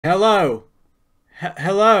Hello.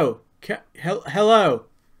 Hello. Hello.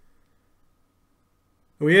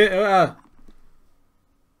 We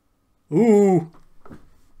Ooh.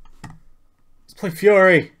 Let's play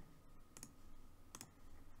Furi.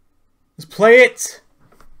 Let's play it.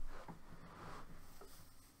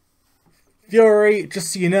 Furi,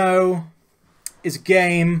 just so you know, is a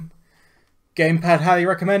game. Gamepad highly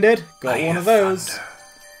recommended. Got one of those.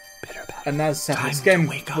 And that's this game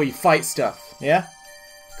where you fight stuff. Yeah?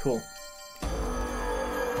 Cool.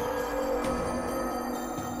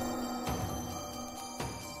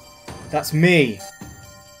 That's me.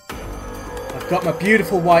 I've got my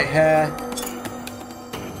beautiful white hair.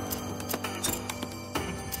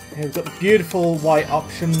 Here we've got the beautiful white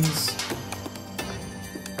options.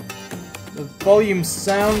 The volume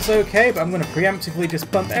sounds okay, but I'm going to preemptively just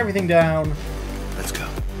bump everything down. Let's go.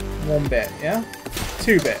 1 bit, yeah?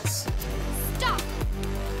 2 bits. Stop.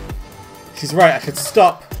 She's right, I should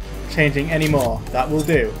stop changing any more. That will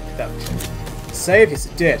do. That save? Yes,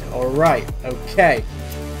 it did. Alright, okay.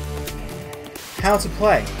 How to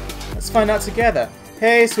play. Let's find out together.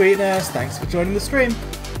 Hey, sweetness, thanks for joining the stream.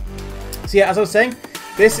 So yeah, as I was saying,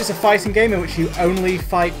 this is a fighting game in which you only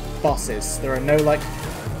fight bosses. There are no, like,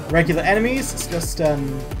 regular enemies. It's just,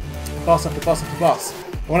 boss after boss after boss.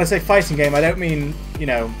 And when I say fighting game, I don't mean, you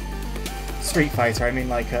know, Street Fighter. I mean,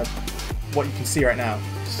 like, what you can see right now.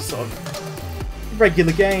 It's just sort of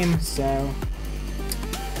regular game, so...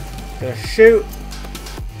 Gonna shoot.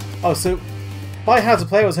 Oh, so... By how to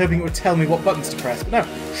play, I was hoping it would tell me what buttons to press, but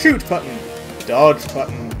no. Shoot button, dodge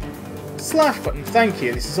button, slash button, thank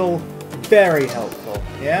you. This is all very helpful,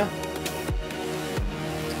 yeah?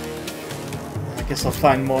 I guess I'll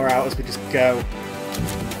find more out as we just go.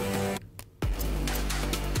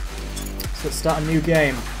 So let's start a new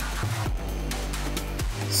game.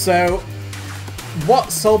 So,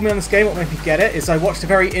 what sold me on this game, what made me get it, is I watched a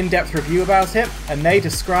very in-depth review about it, and they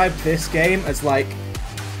described this game as like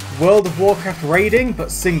World of Warcraft raiding,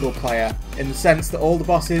 but single player, in the sense that all the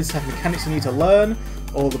bosses have mechanics you need to learn,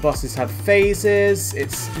 all the bosses have phases,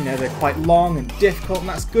 it's, you know, they're quite long and difficult, and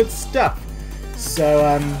that's good stuff.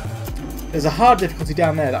 So, there's a hard difficulty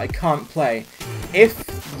down there that I can't play,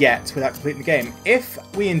 yet, without completing the game. If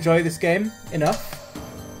we enjoy this game enough,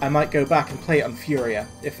 I might go back and play it on Furia.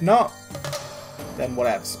 If not, then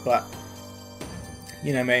whatevs, but,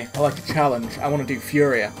 you know me, I like a challenge, I want to do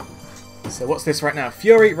Furia. So what's this right now?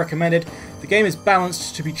 Furi recommended. The game is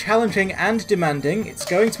balanced to be challenging and demanding. It's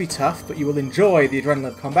going to be tough, but you will enjoy the adrenaline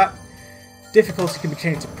of combat. Difficulty can be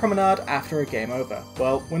changed to promenade after a game over.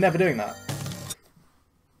 Well, we're never doing that.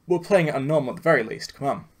 We're playing it on normal at the very least. Come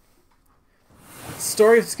on. The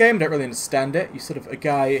story of this game, I don't really understand it. You're sort of a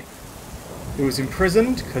guy who was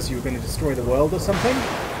imprisoned because you were going to destroy the world or something,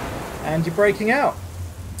 and you're breaking out.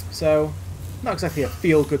 So, not exactly a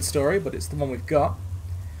feel-good story, but it's the one we've got.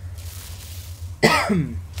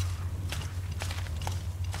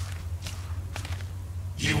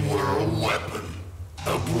 You were a weapon,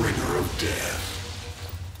 a bringer of death,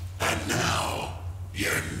 and now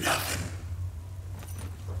you're nothing.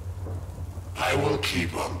 I will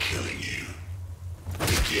keep on killing you,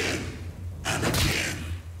 again and again.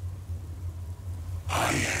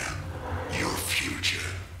 I am your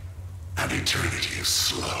future, an eternity of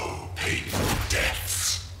slow, painful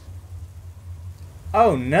deaths.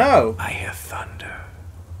 Oh no! I hear thunder.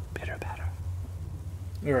 Pitter patter.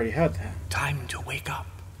 We already heard that. Time to wake up.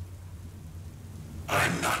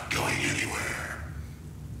 I'm not going anywhere.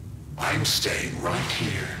 I'm staying right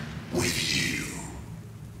here with you.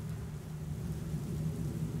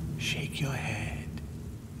 Shake your head.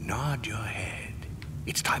 Nod your head.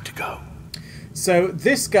 It's time to go. So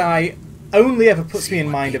this guy only ever puts me in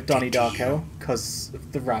mind of Donnie Darko because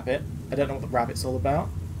of the rabbit. I don't know what the rabbit's all about.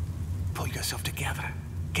 Pull yourself together.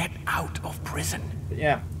 Get out of prison. But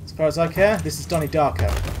yeah, as far as I care, this is Donnie Darko.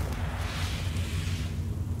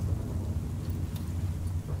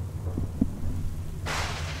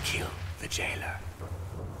 Kill the jailer.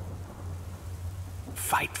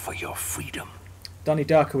 Fight for your freedom. Donnie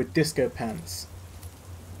Darko with disco pants.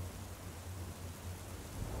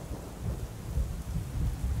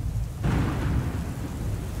 The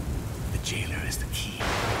jailer is the key.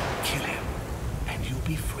 Kill him, and you'll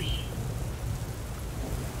be free.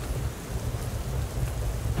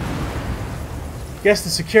 Guess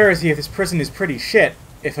the security of this prison is pretty shit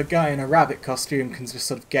if a guy in a rabbit costume can just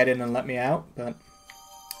sort of get in and let me out, but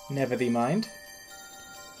never thee mind.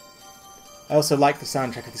 I also like the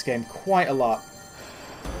soundtrack of this game quite a lot.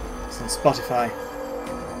 It's on Spotify.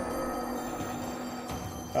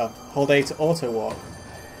 Oh, hold A to auto walk.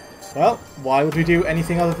 Well, why would we do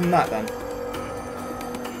anything other than that then?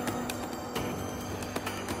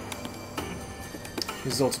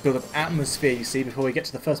 This is all to build up atmosphere, you see, before we get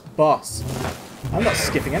to the first boss. I'm not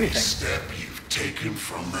skipping anything. Every step you've taken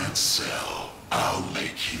from that cell, I'll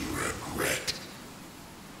make you regret.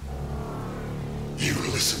 You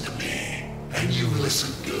listen to me, and you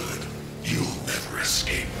listen good. You'll never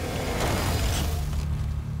escape.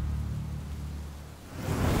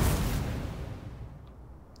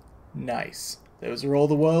 Nice. Those are all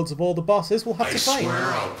the worlds of all the bosses we'll have to fight. I swear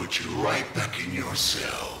I'll put you right back in your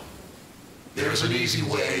cell. There's an easy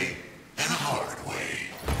way and a hard way.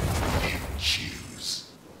 You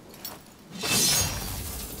choose.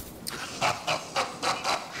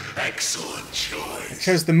 Excellent choice. I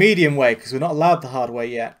chose the medium way because we're not allowed the hard way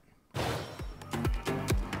yet.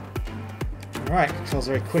 Alright, controls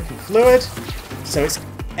are very quick and fluid. So it's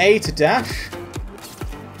A to dash.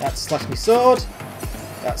 That's slash me sword.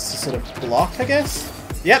 That's a sort of block, I guess?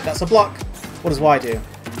 Yep, that's a block. What does Y do?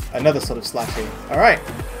 Another sort of slashy. Alright.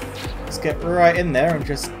 Let's get right in there and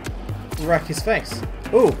just wreck his face.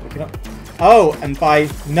 Ooh, we can... Oh, and by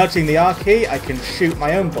nudging the R key, I can shoot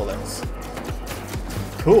my own bullets.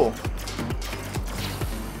 Cool.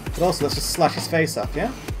 But also, let's just slash his face up,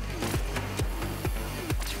 yeah?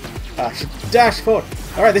 I should dash forward.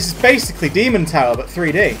 Alright, this is basically Demon Tower, but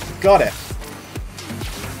 3D. Got it.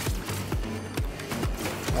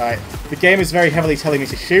 Alright, the game is very heavily telling me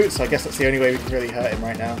to shoot, so I guess that's the only way we can really hurt him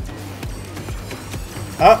right now.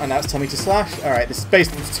 Oh, and now it's telling me to slash. Alright, this is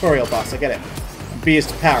basically the tutorial boss, I get it. And B is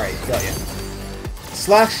to parry, got you.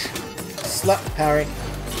 Slash, slap, parry.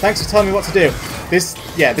 Thanks for telling me what to do. This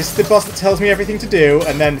is the boss that tells me everything to do,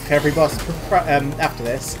 and then for every boss after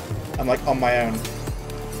this, I'm like on my own.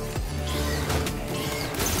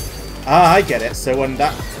 Ah, I get it. So when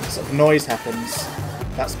that sort of noise happens,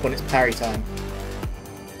 that's when it's parry time.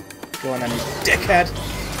 Go on then, you dickhead!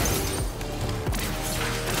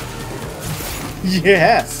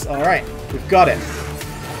 Yes! Alright, we've got it.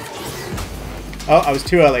 Oh, I was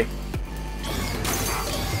too early.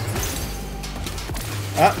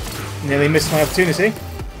 Ah, nearly missed my opportunity.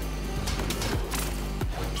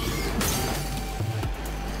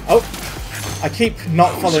 Oh, I keep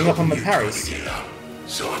not following up on my parries.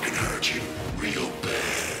 So I can hurt you real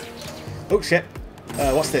bad. Oh shit.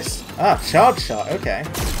 What's this? Ah, charge shot, okay.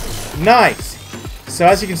 Nice! So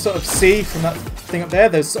as you can sort of see from that thing up there,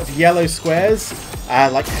 those sort of yellow squares are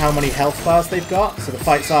like how many health bars they've got. So the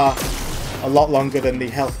fights are a lot longer than the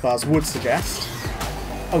health bars would suggest.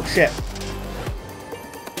 Oh shit.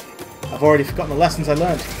 I've already forgotten the lessons I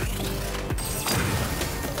learned.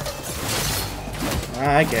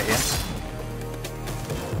 I get you.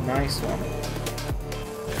 Nice one.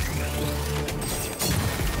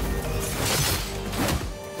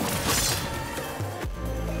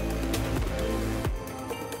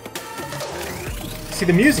 See,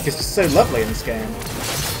 the music is just so lovely in this game. In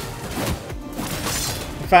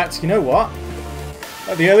fact, you know what?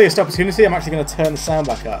 At the earliest opportunity, I'm actually going to turn the sound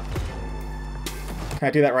back up. Can I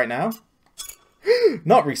do that right now?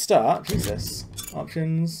 Not restart. Jesus.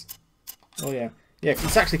 Options. Oh, yeah. Yeah, 'cause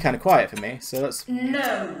it's actually kind of quiet for me, so let's...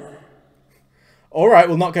 No! Alright,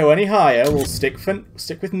 we'll not go any higher. We'll stick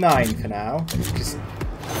with 9 for now. Just...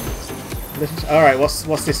 Alright,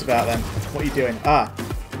 what's this about then? What are you doing? Ah.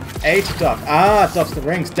 A to dodge. Ah, dodge the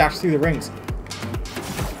rings. Dash through the rings.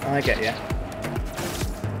 I get ya.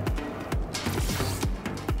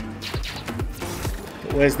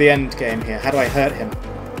 But where's the end game here? How do I hurt him?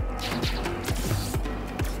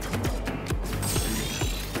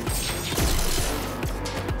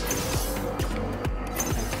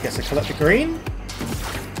 I guess I collect the green?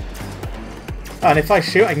 Oh, and if I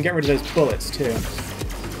shoot, I can get rid of those bullets too.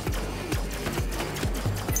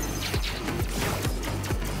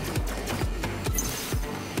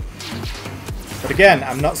 But again,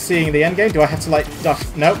 I'm not seeing the end game. Do I have to like dash?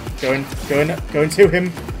 Nope. Going to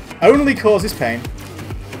him. Only causes pain.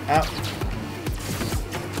 Ow.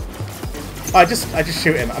 Oh, I just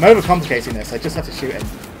shoot him. I'm overcomplicating this. I just have to shoot him.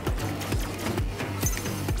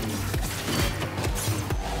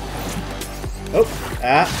 Oh,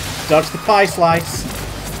 dodge the pie slice,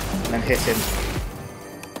 and then hit him.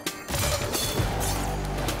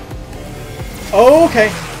 Oh, okay.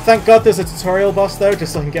 Thank God there's a tutorial boss though,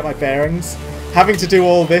 just so I can get my bearings. Having to do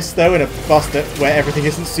all this though in a boss where everything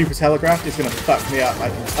isn't super telegraphed is going to fuck me up, I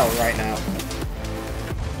can tell right now.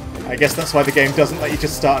 I guess that's why the game doesn't let you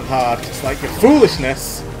just start hard. It's like, your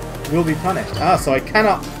foolishness will be punished. Ah, so I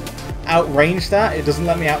cannot outrange that. It doesn't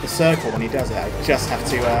let me out the circle when he does it. I just have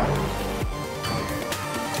to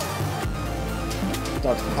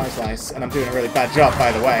dodge the pie slice, and I'm doing a really bad job,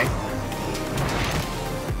 by the way.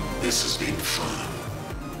 This has been fun,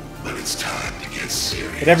 but it's time to get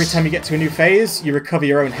serious. But every time you get to a new phase, you recover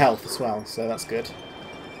your own health as well, so that's good.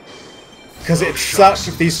 Because it sucks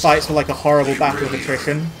if these fights were like a horrible battle of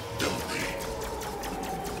attrition. Don't they?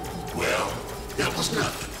 Well, that was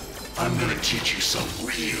nothing. I'm gonna teach you some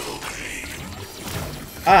real pain.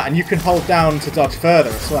 Ah, and you can hold down to dodge further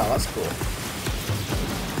as well. That's cool.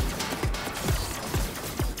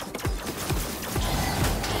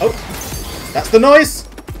 Oh, that's the noise!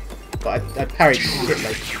 But I parried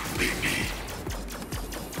shittily.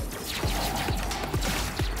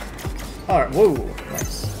 Alright, whoa,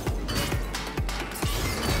 nice.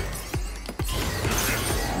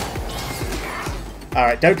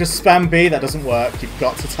 Alright, don't just spam B, that doesn't work. You've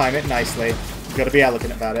got to time it nicely. You've got to be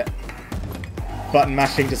elegant about it. Button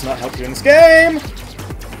mashing does not help you in this game!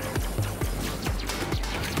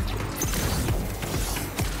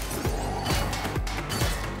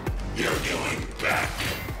 You're going back.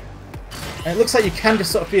 And it looks like you can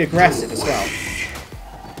just sort of be aggressive as well.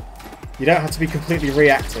 You don't have to be completely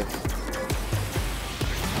reactive.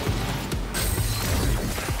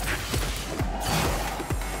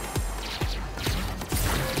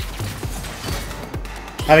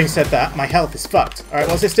 Having said that, my health is fucked. Alright,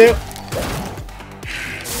 what's this do?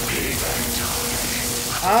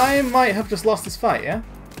 I might have just lost this fight, yeah?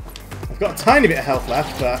 I've got a tiny bit of health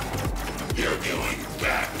left, but... You're going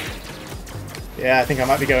back. yeah, I think I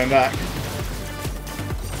might be going back.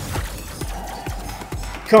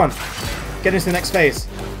 Come on. Get into the next phase.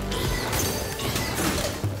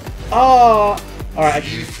 Oh! Alright,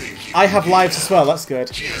 I have lives as well, that's good.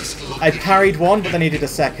 I parried one, but then needed a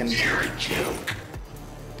second. You're a joke.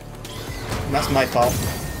 And that's my fault.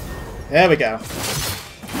 There we go.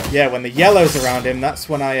 Yeah, when the yellow's around him, that's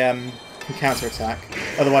when I can counter-attack.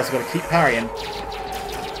 Otherwise I've got to keep parrying.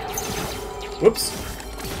 Whoops.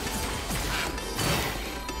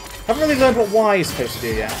 Haven't really learned what Y is supposed to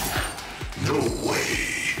do yet. No way.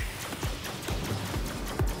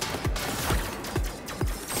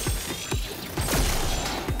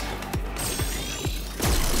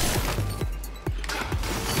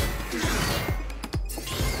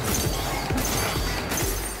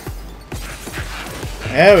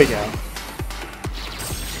 There we go.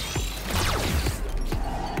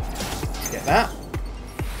 Let's get that.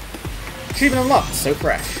 Achievement unlocked, so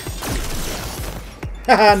fresh.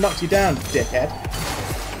 Haha, knocked you down, dickhead.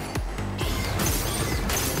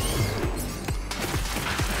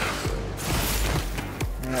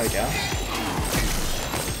 There we go.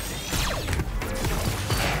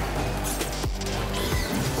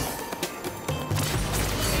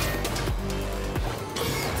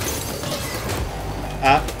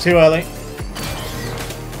 Too early.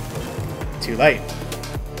 Too late.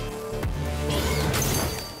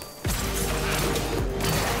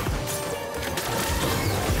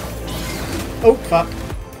 Oh, fuck.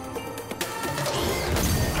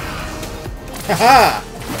 Haha!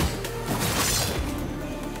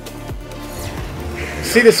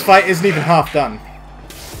 See, this fight isn't even half done.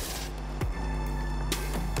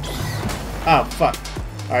 Oh, fuck.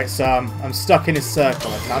 Alright, so I'm stuck in his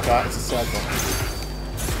circle. I can't go out, it's a circle.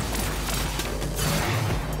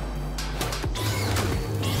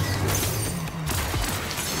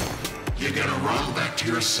 You're gonna run back to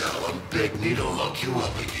your cell and beg me to lock you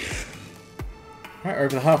up again. Right, we're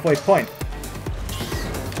over the halfway point.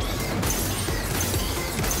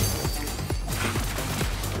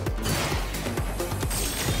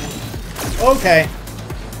 Okay.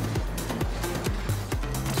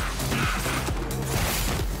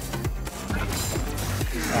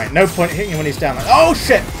 Alright, no point hitting him when he's down. Oh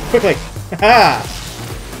shit! Quickly! Ha!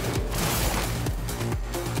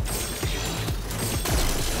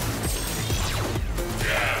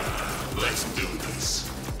 Let's do this.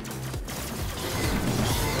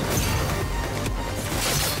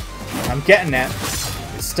 I'm getting it.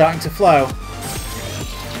 It's starting to flow.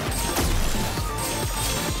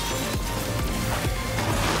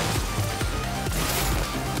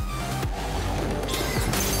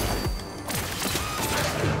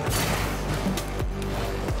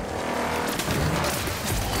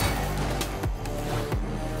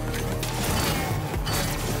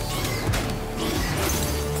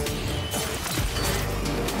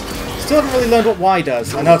 Still haven't really learned what Y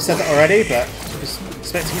does. I know I've said that already, but I'm just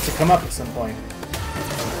expecting it to come up at some point.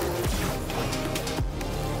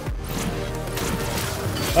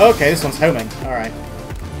 Okay, this one's homing. Alright.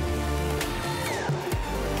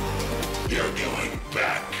 You're going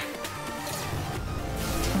back.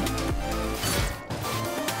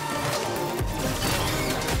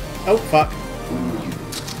 Oh, fuck.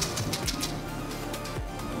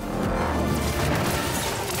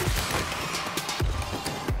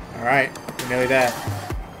 Alright, we're nearly there.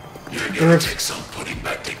 You're gonna take some putting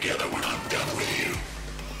back together when I'm done with you.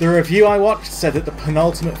 The review I watched said that the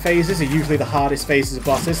penultimate phases are usually the hardest phases of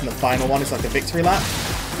bosses, and the final one is like a victory lap.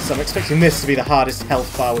 So I'm expecting this to be the hardest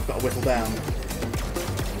health bar we've got to whittle down.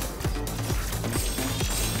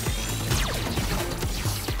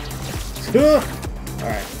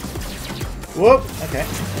 Alright. Whoop! Okay.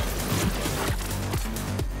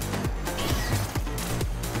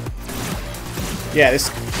 Yeah,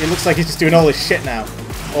 it looks like he's just doing all this shit now.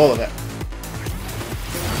 All of it.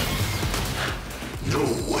 No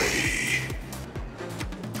way.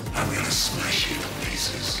 I'm gonna smash you to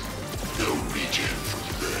pieces. No regen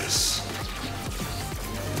from this.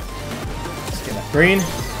 Let's get that green.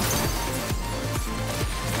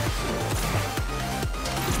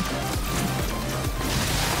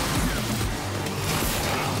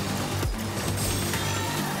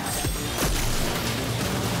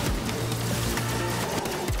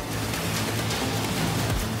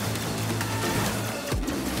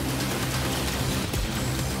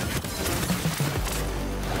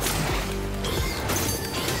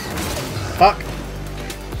 Fuck.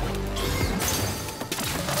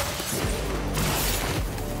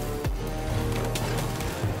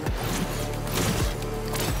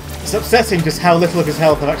 It's upsetting just how little of his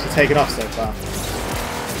health I've actually taken off so far.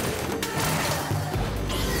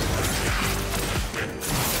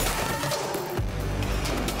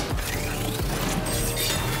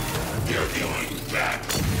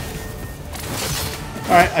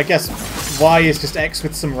 Alright, I guess Y is just X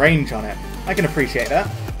with some range on it. I can appreciate that.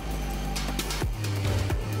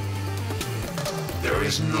 There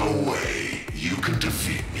is no way you can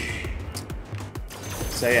defeat me.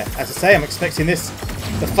 So yeah, as I say, I'm expecting this.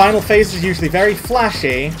 The final phase is usually very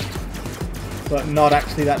flashy, but not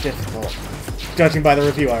actually that difficult. Judging by the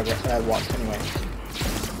review I watched anyway.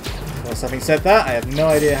 Of course, having said that, I have no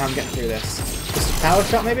idea how I'm getting through this. Just a power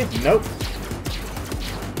shot maybe? Nope.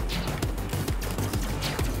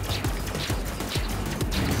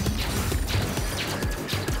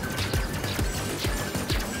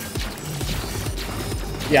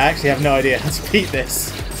 Yeah, I actually have no idea how to beat this.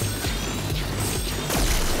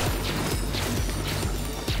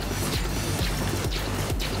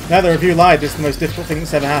 Now the review lied, this is the most difficult thing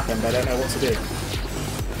that's ever happened. I don't know what to do.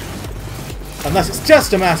 Unless it's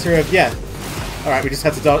just a matter of, yeah. Alright, we just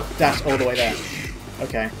had to dash all the way there.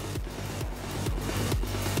 Okay.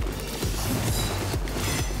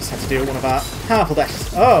 Just had to do one of our powerful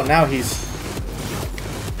dashes. Oh, now he's...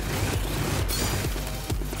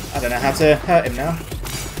 I don't know how to hurt him now.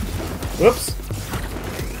 Whoops.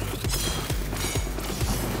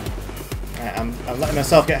 Alright, I'm letting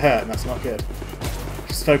myself get hurt, and that's not good.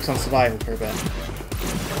 Just focus on survival for a bit.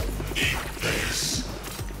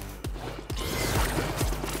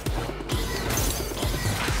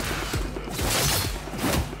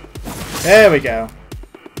 There we go.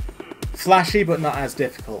 Flashy, but not as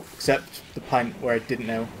difficult. Except the point where I didn't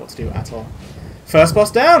know what to do at all. First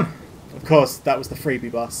boss down! Of course, that was the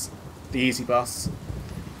freebie boss. The easy boss.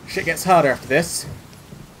 Shit gets harder after this.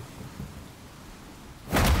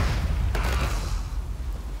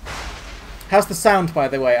 How's the sound, by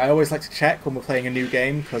the way? I always like to check when we're playing a new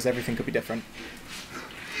game, because everything could be different.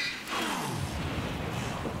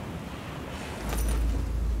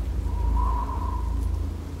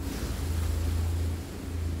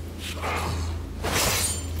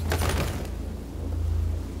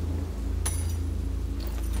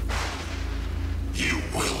 You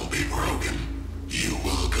will be broken. You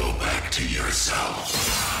will go back to yourself.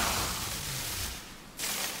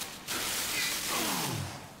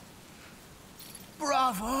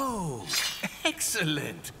 Bravo!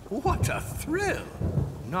 Excellent! What a thrill!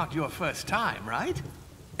 Not your first time, right?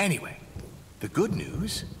 Anyway, the good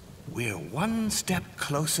news, we're one step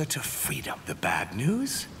closer to freedom. The bad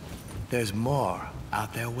news, there's more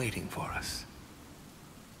out there waiting for us.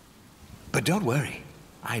 But don't worry,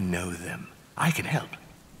 I know them. I can help.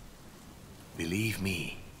 Believe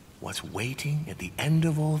me, what's waiting at the end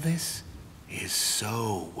of all this is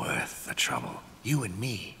so worth the trouble. You and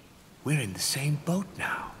me, we're in the same boat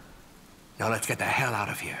now. Now let's get the hell out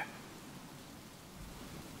of here.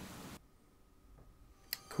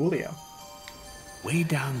 Coolio. Way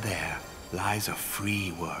down there lies a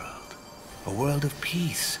free world. A world of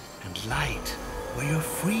peace and light, where you're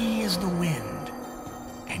free as the wind.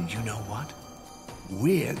 And you know what?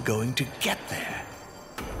 We're going to get there.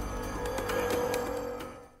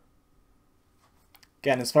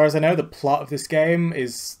 Again, as far as I know, the plot of this game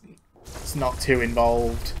is... it's not too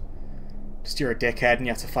involved. Just you're a dickhead and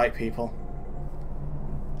you have to fight people.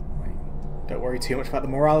 Don't worry too much about the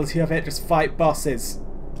morality of it, just fight bosses.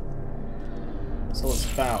 That's all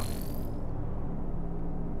it's about.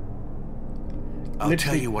 I'll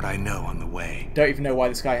tell you what I know on the way. Don't even know why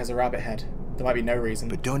this guy has a rabbit head. There might be no reason.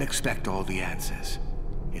 But don't expect all the answers.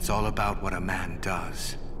 It's all about what a man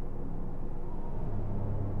does.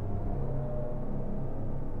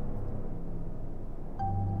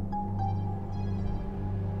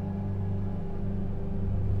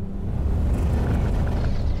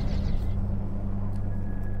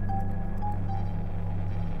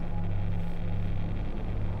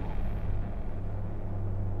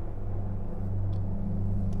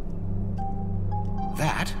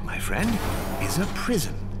 That, my friend, is a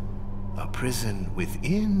prison. A prison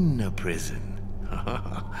within a prison.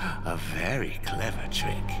 A very clever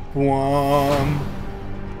trick.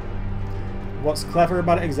 What's clever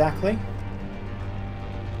about it exactly?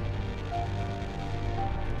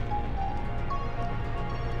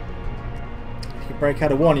 If you can break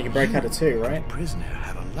out of one, you can break out of two, right? The prisoner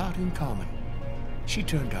have a lot in common. She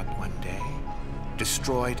turned up one day,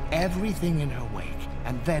 destroyed everything in her wake,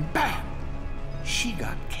 and then BAM! She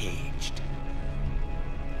got caged.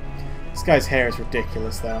 This guy's hair is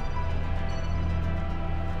ridiculous, though.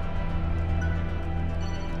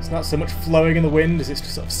 It's not so much flowing in the wind as it's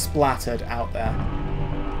just sort of splattered out there.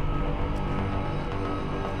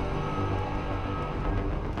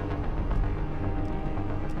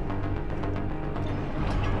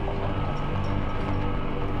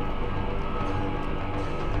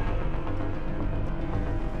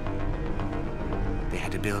 They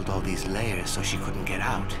had to build all these layers so she couldn't get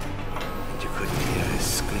out. And you couldn't hear her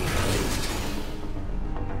scream.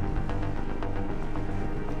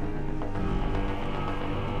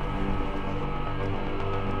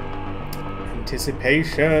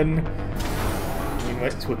 Anticipation. I mean,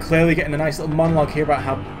 we're clearly getting a nice little monologue here about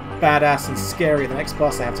how badass and scary the next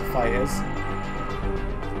boss I have to fight is.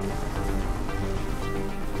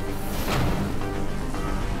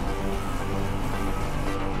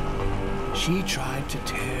 She tried to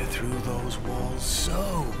tear through those walls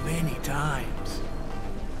so many times.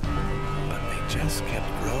 But they just kept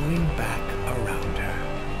growing back around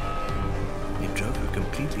her. It drove her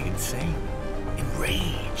completely insane.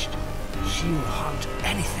 Enraged. She will hunt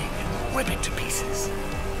anything and rip it to pieces.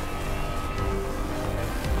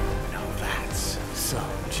 Now that's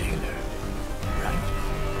some jailer, right?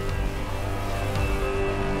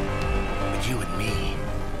 But you and me,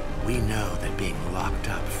 we know that being locked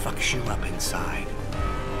up fucks you up inside.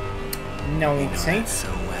 No, We know it that ain't. so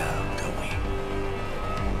well, don't we?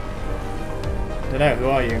 Dunno, who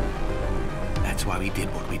are you? That's why we did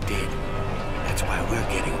what we did. That's why we're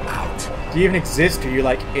getting out. Do you even exist, or are you,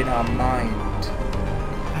 like, in our mind?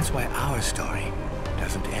 That's why our story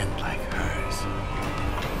doesn't end like hers.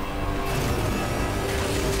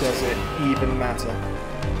 Does it even matter?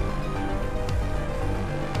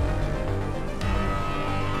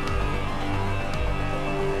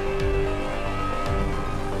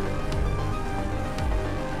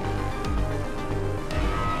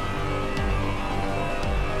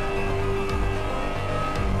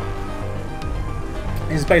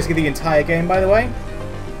 This is basically the entire game, by the way.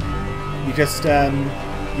 You just,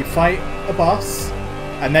 you fight a boss,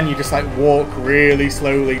 and then you just, like, walk really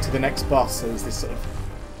slowly to the next boss. So there's this sort of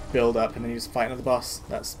build-up, and then you just fight another boss.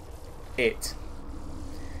 That's it.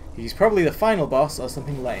 He's probably the final boss, or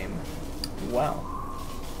something lame. Well.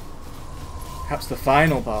 Perhaps the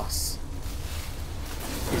final boss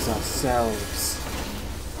is ourselves.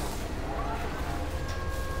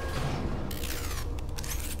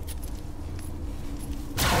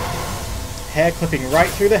 Hair clipping right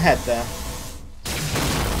through the head there.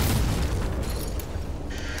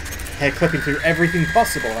 Hair clipping through everything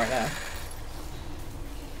possible right now.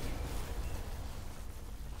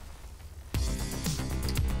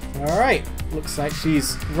 Alright, looks like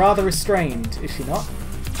she's rather restrained, is she not?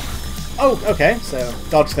 Oh, okay, so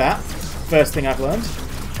dodge that. First thing I've learned.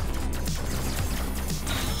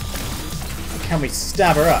 Can we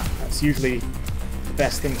stab her up? That's usually the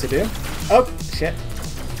best thing to do. Oh, shit.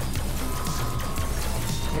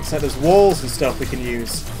 Looks like there's walls and stuff we can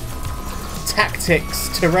use.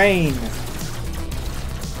 Tactics, terrain.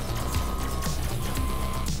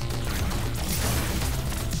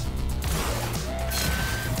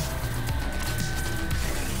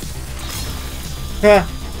 The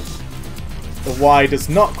Y does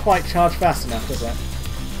not quite charge fast enough, does it?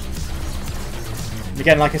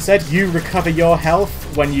 Again, like I said, you recover your health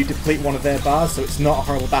when you deplete one of their bars, so it's not a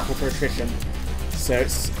horrible battle for attrition. So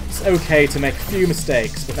it's okay to make a few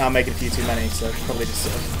mistakes, but now I'm making a few too many, so I should probably just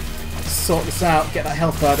sort of sort this out, get that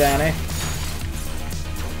health bar down, eh?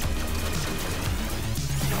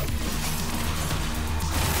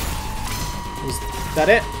 Was that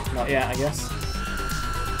it? Not yet, I guess.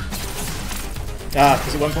 Ah,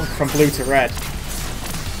 because it went from blue to red.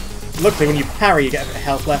 Luckily, when you parry, you get a bit of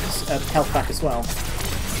health left, health back as well.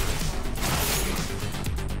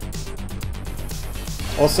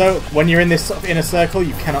 Also, when you're in this sort of inner circle,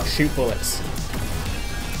 you cannot shoot bullets.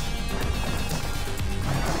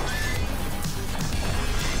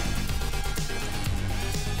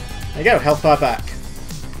 There you go, health bar back.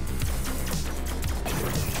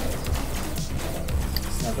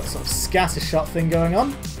 So now I've got sort of scatter shot thing going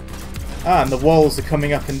on. Ah, and the walls are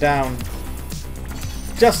coming up and down.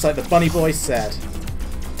 Just like the bunny boy said.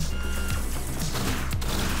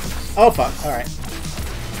 Oh fuck, alright.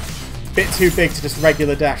 Bit too big to just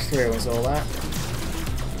regular dash through is all that.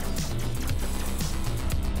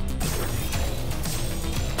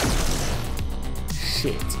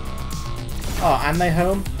 Shit. Oh, and they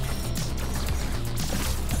home?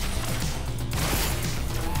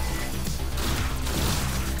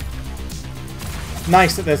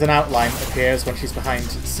 Nice that there's an outline that appears when she's behind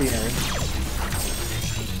scenery.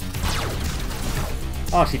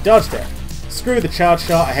 Oh, she dodged it. Screw the charge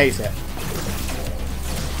shot, I hate it.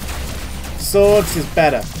 Swords is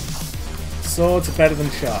better. Swords are better than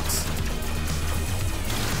shots.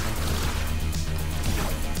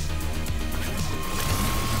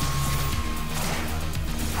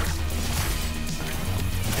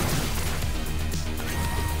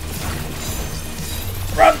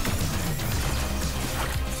 Run!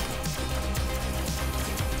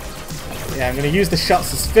 Yeah, I'm going to use the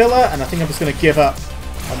shots as filler, and I think I'm just going to give up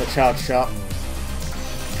on the charge shot.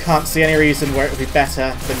 Can't see any reason where it would be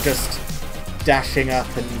better than just dashing up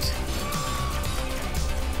and...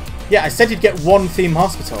 Yeah, I said you'd get one theme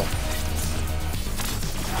hospital.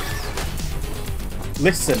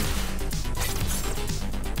 Listen.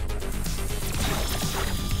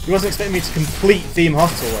 You wasn't expecting me to complete theme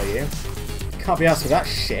hospital, were you? Can't be asked for that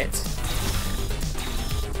shit.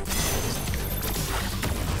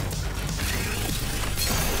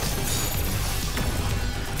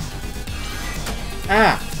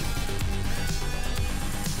 Ah!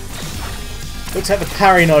 Looks like the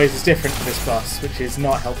parry noise is different for this boss, which is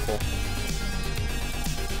not helpful.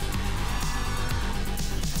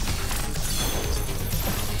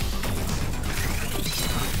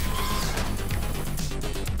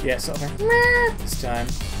 Yeah, sort of like, this time.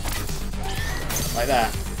 Like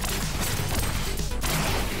that.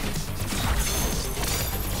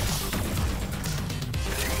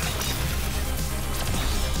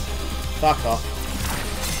 Fuck off.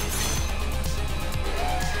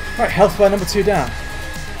 Right, health bar number 2 down.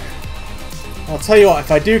 I'll tell you what,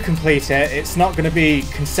 if I do complete it, it's not going to be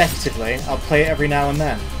consecutively. I'll play it every now and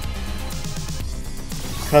then.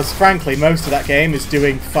 Because frankly, most of that game is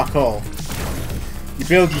doing fuck all. You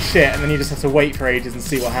build your shit and then you just have to wait for ages and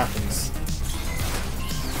see what happens.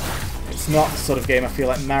 It's not the sort of game I feel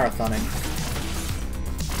like marathoning.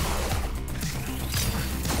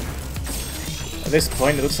 At this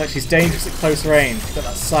point, it looks like she's dangerous at close range. She's got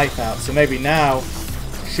that scythe out, so maybe now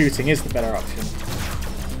shooting is the better option.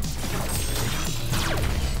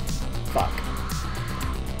 Fuck.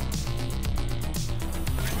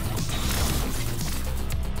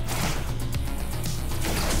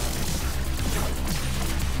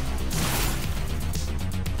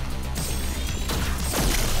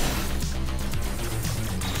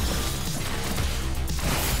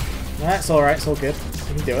 That's alright, it's all good.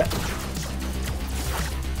 We can do it.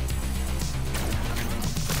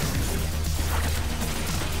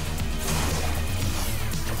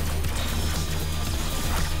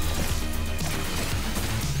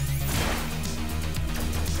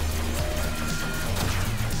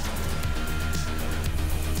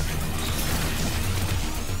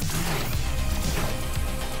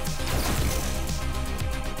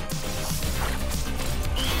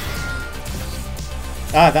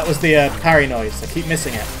 Ah, that was the parry noise. I keep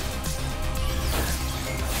missing it.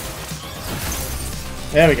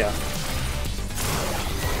 There we go.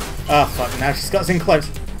 Oh, fuck. Now she's got us in close.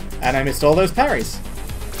 And I missed all those parries.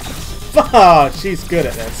 Oh, she's good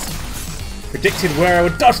at this. Predicted where I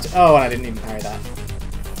would dodge. Oh, and I didn't even parry that.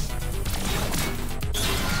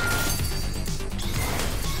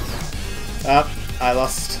 Oh, I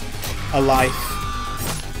lost a life.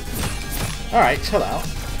 Alright, chill out.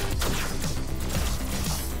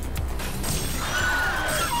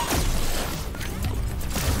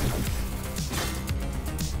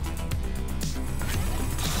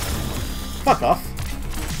 Fuck off.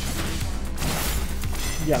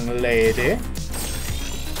 Young lady.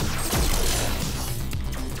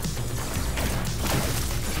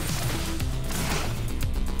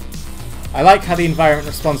 I like how the environment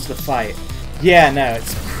responds to the fight. Yeah, no,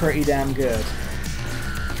 it's pretty damn good.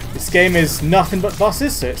 This game is nothing but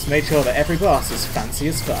bosses, so it's made sure that every boss is fancy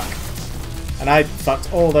as fuck. And I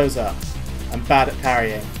fucked all those up. I'm bad at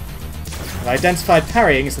parrying. I've identified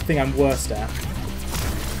parrying as the thing I'm worst at.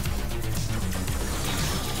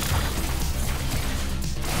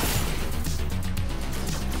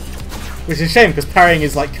 Which is a shame, because parrying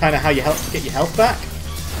is like kind of how you get your health back.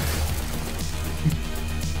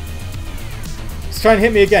 Let's try and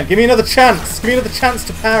hit me again. Give me another chance! Give me another chance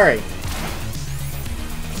to parry!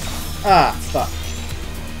 Ah, fuck.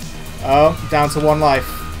 Oh, down to 1 life.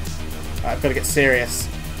 Right, I've got to get serious.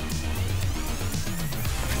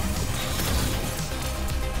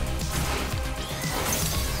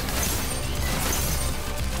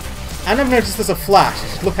 And I've noticed there's a flash. I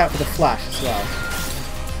should look out for the flash as well.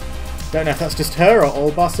 Don't know if that's just her or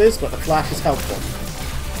all bosses, but the flash is helpful.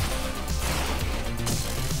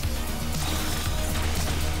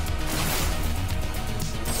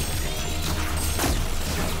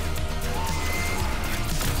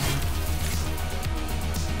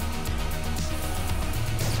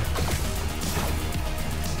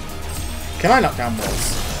 Can I knock down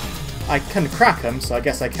walls? I can crack them, so I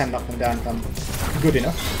guess I can knock them down if I'm good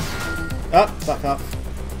enough. Oh, fuck off.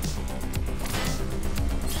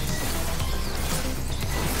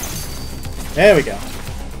 There we go.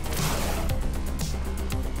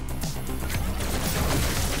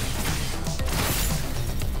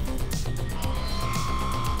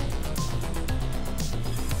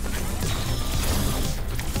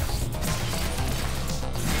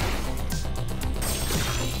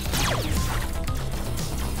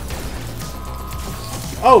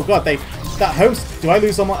 Oh god, that host. Do I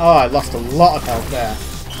lose all my? Oh, I lost a lot of health there.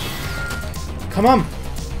 Come on.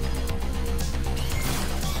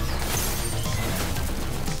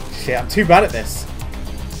 Shit, I'm too bad at this.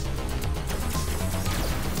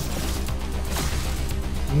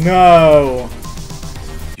 No.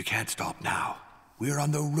 You can't stop now. We're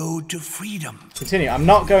on the road to freedom. Continue. I'm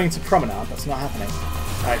not going to promenade. That's not happening.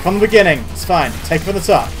 Alright, from the beginning. It's fine. Take it from the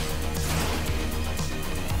top.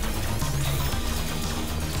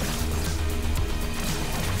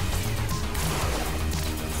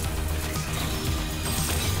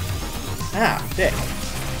 Ah, dick.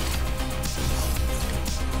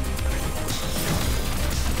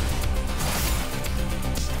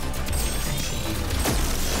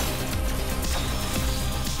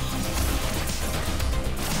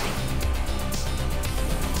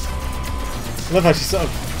 I love how she sort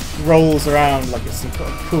of rolls around like it's some sort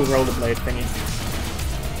of cool rollerblade thingy.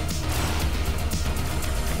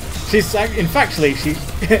 She's in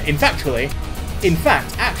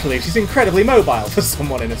fact, actually, she's incredibly mobile for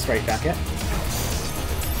someone in a straitjacket.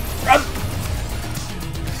 Run!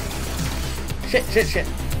 Shit, shit, shit.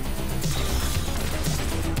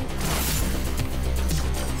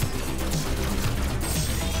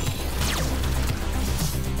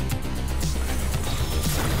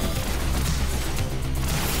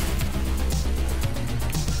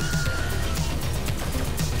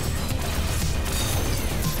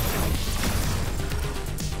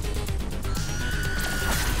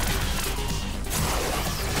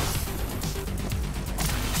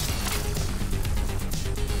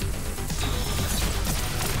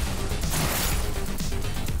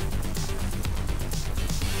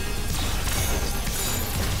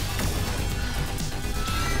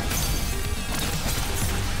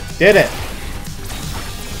 Did it!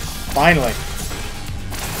 Finally.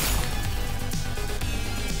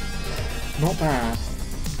 Not bad.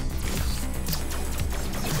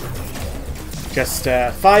 Just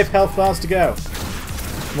 5 health bars to go.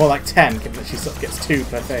 More like 10, given that she sort of gets 2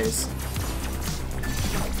 per phase.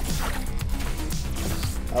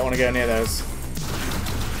 I don't want to go near those.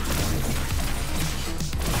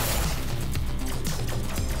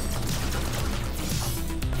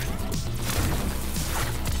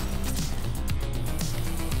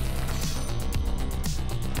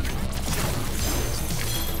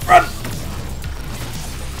 Run!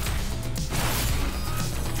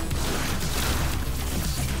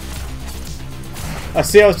 I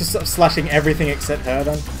see I was just sort of slashing everything except her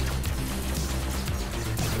then.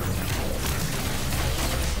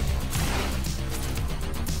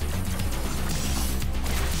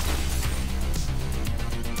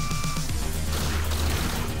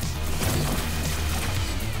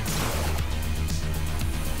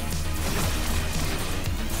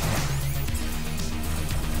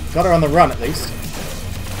 Got her on the run, at least.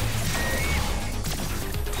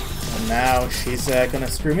 And now she's gonna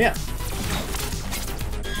screw me up.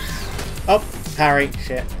 Oh, parry.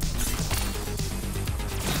 Shit.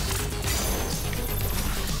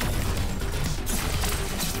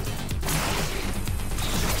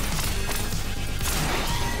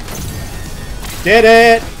 Did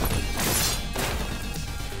it!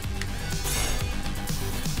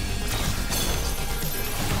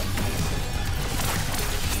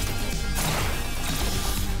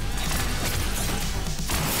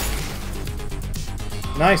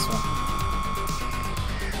 Nice one.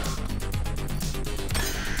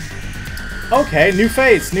 Okay, new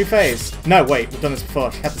phase, new phase. No, wait, we've done this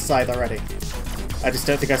before. She had the scythe already. I just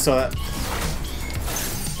don't think I saw that.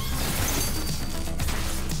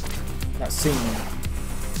 That scene.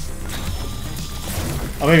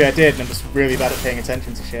 Or maybe I did and I'm just really bad at paying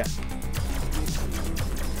attention to shit.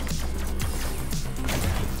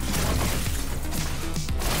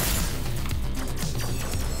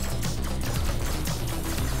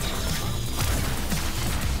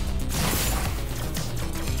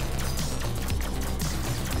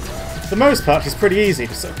 For the most part, she's pretty easy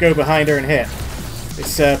to sort of go behind her and hit.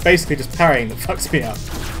 It's basically just parrying that fucks me up.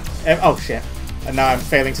 Oh shit. And now I'm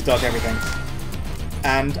failing to dodge everything.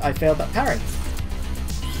 And I failed that parry.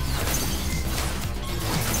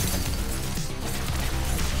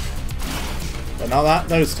 But not that,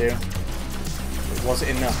 those two. Was it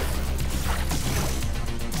enough?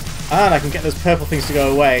 And I can get those purple things to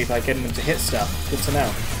go away by getting them to hit stuff. Good to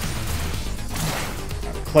know.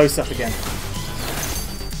 Close up again.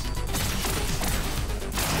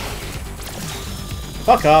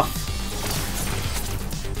 Fuck off.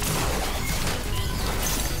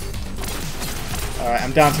 Alright,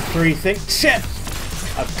 I'm down to 3 things. Shit!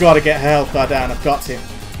 I've got to get her health bar down. I've got to.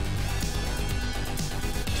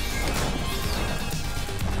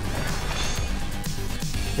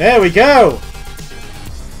 There we go!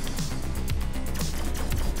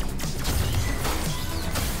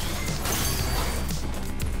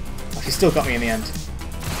 Oh, she still got me in the end. I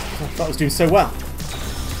thought I was doing so well.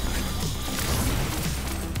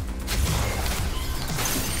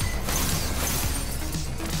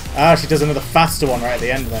 Ah, she does another faster one right at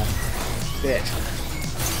the end there. Bitch.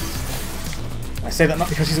 I say that not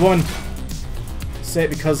because she's a woman. I say it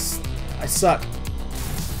because I suck.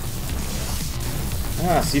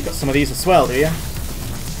 Ah, so you've got some of these as well, do you?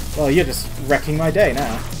 Well, you're just wrecking my day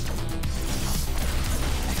now.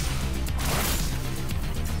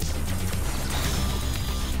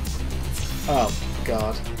 Oh,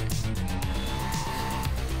 God.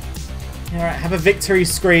 Alright, have a victory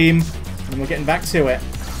scream, and we're getting back to it.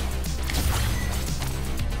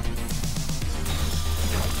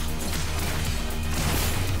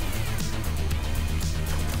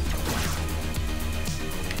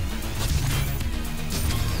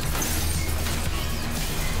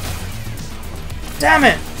 Damn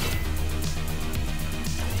it!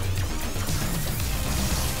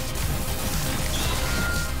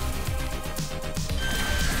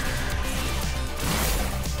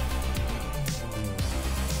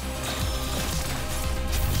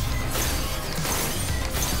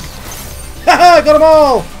 Haha! Got them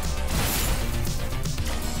all!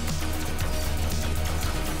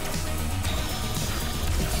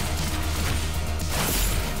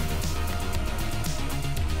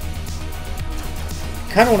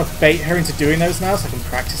 I kind of want to bait her into doing those now so I can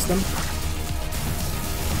practice them.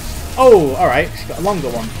 Oh, alright, she got a longer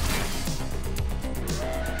one.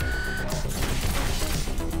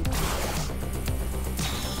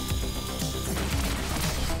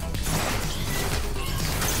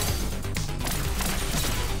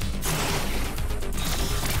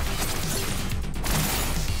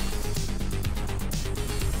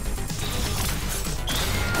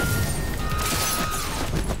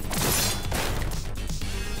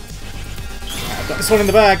 Got this one in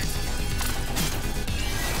the bag.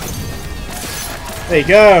 There you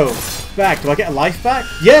go. Back. Do I get a life back?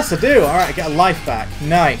 Yes, I do. Alright, I get a life back.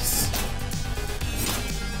 Nice.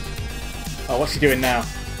 Oh, what's she doing now?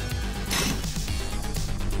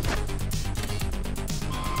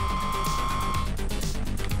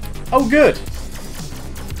 Oh, good.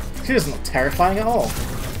 She doesn't look terrifying at all.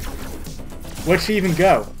 Where'd she even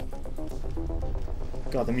go?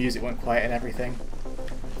 God, the music went quiet and everything.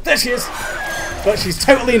 There she is! But she's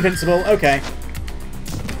totally invincible. Okay.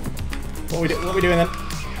 What are we doing then?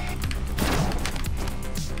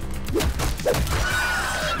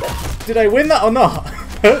 Did I win that or not?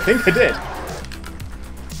 I don't think I did.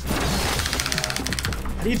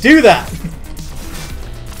 How do you do that?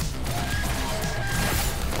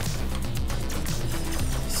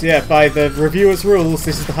 So yeah, by the reviewers' rules,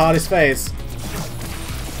 this is the hardest phase.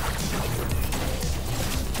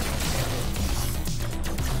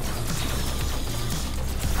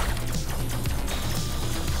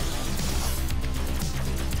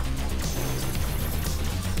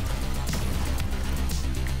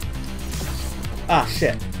 Ah,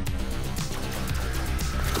 shit.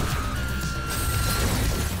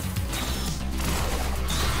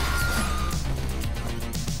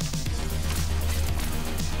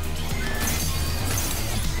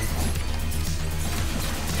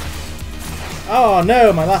 Oh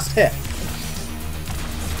no, my last hit.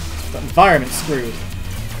 That environment's screwed.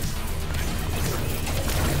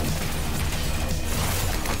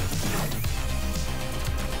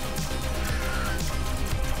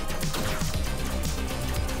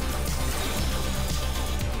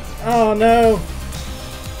 Oh no!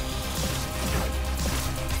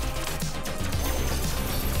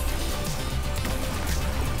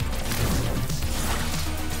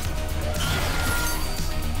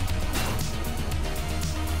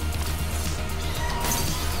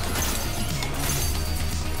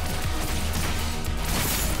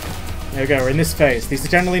 There we go, we're in this phase. These are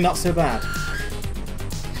generally not so bad.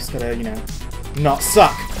 Just gotta, you know, not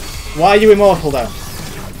suck. Why are you immortal though?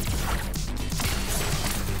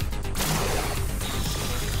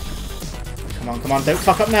 Come on, don't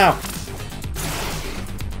fuck up now!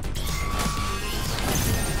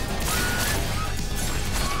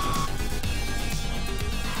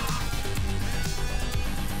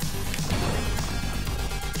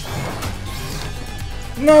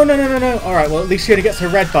 No! Alright, well at least she only gets her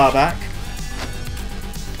red bar back.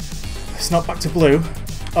 It's not back to blue.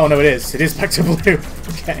 Oh no, it is. It is back to blue.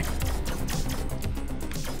 Okay.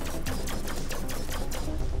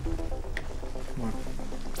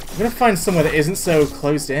 I'm gonna find somewhere that isn't so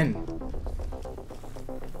closed in.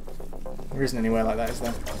 There isn't anywhere like that, is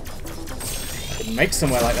there? I could make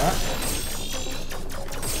somewhere like that.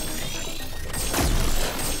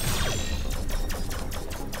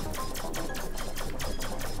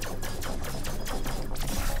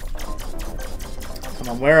 Come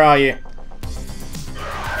on, where are you?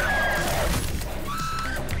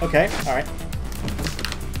 Okay, alright.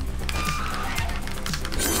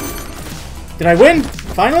 Did I win?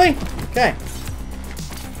 Finally? Okay.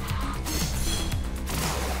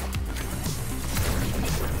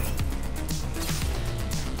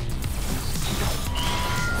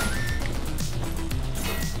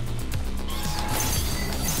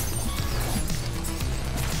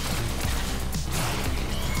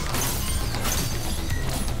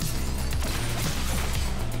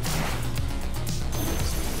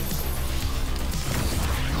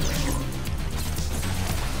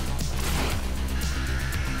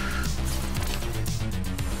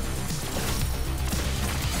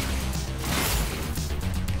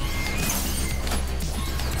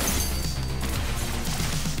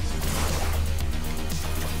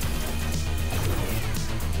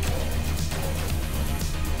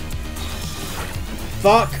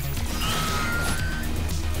 Fuck!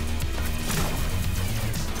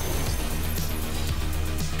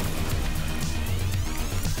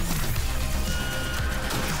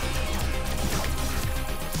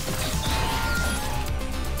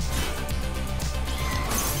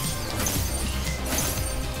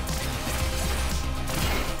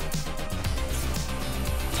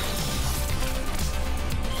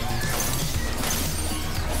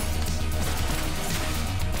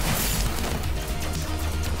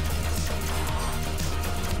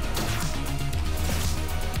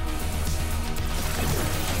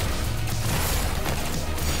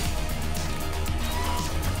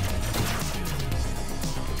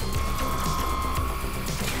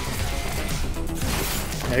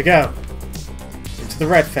 There we go. Into the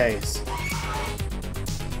red phase.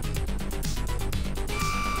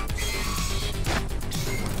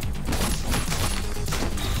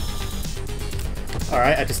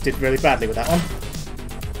 Alright, I just did really badly with that one.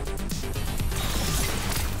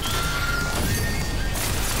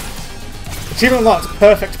 Achievement unlocked,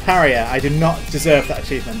 perfect parrier. I do not deserve that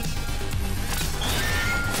achievement.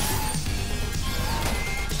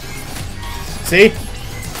 See?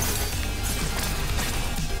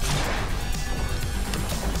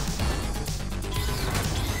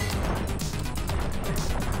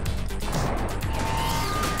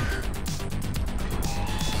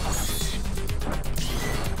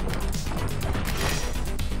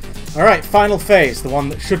 Alright, final phase, the one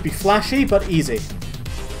that should be flashy, but easy.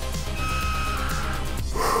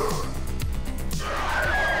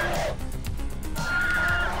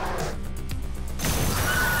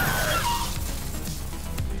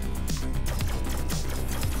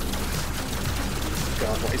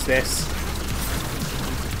 God, what is this?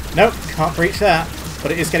 Nope, can't breach that.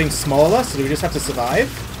 But it is getting smaller, so do we just have to survive?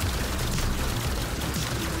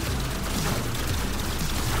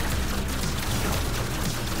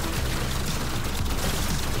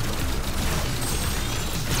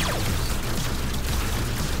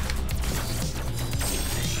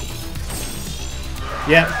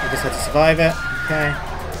 Yep, we just had to survive it. Okay.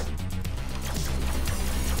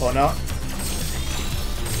 Or not.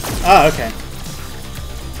 Oh, okay.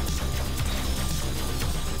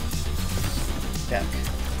 Yep.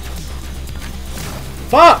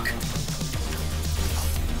 Fuck!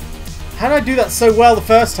 How did I do that so well the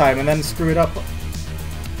first time and then screw it up?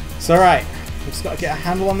 It's alright. We've just got to get a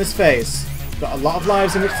handle on this phase. We've got a lot of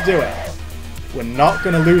lives in which to do it. We're not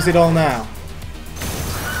going to lose it all now.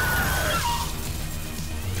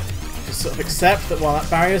 Just sort of accept that while that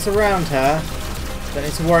barrier's around her, don't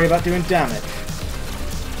need to worry about doing damage.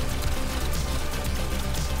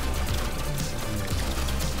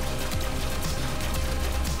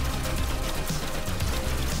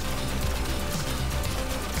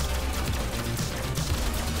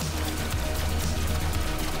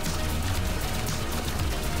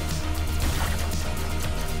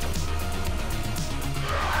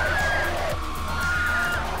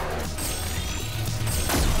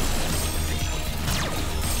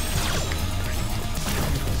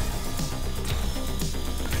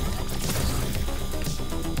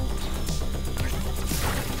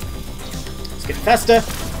 Faster!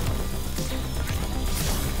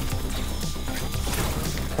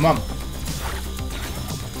 Come on.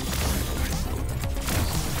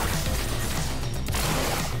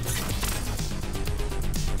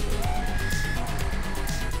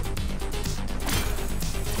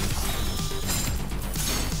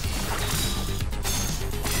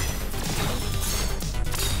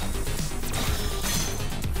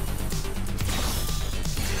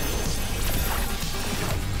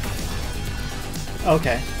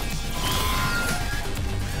 Okay.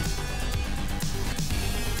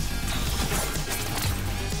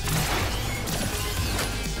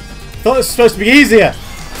 Thought it was supposed to be easier.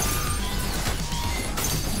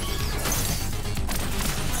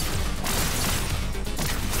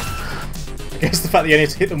 I guess the fact that you only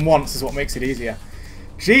have to hit them once is what makes it easier.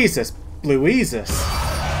 Jesus, Louises.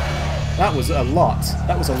 That was a lot.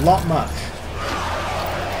 That was a lot much.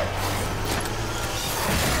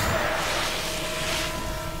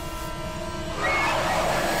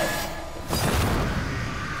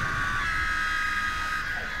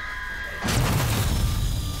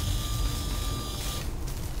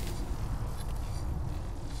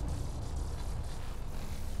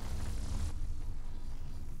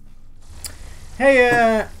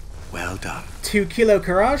 Hey, well done. 2 Kilo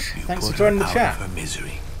Courage. You Thanks put for joining her the out chat. of her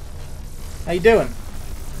misery. How you doing?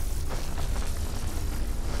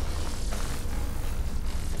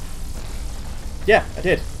 Yeah, I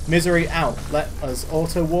did. Misery out. Let us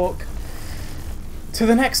auto walk to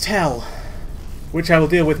the next hell, which I will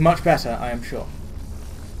deal with much better, I am sure.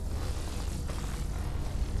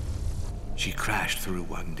 She crashed through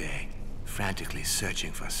one day, frantically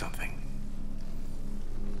searching for something.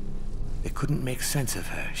 They couldn't make sense of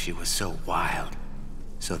her. She was so wild.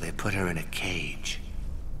 So they put her in a cage.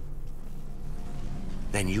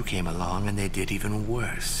 Then you came along and they did even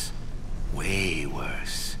worse. Way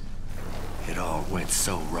worse. It all went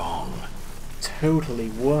so wrong. Totally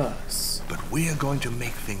worse. But we're going to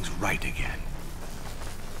make things right again.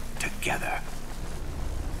 Together.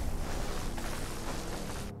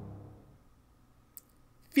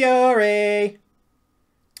 Fury!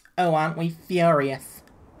 Oh, aren't we furious?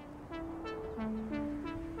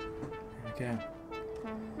 There we go.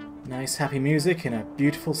 Nice happy music in a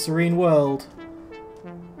beautiful serene world.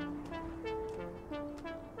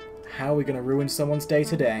 How are we going to ruin someone's day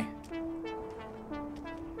today?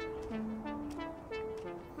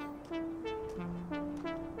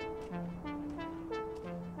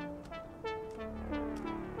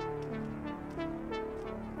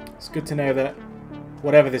 It's good to know that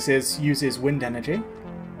whatever this is uses wind energy.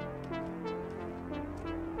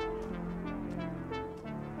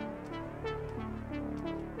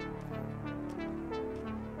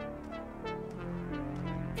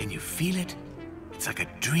 Can you feel it? It's like a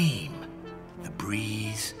dream. The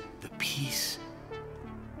breeze, the peace.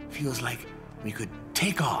 Feels like we could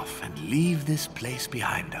take off and leave this place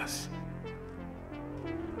behind us.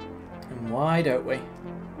 And why don't we?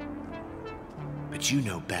 But you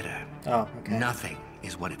know better. Oh, okay. Nothing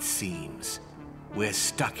is what it seems. We're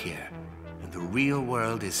stuck here, and the real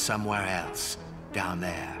world is somewhere else, down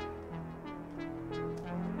there.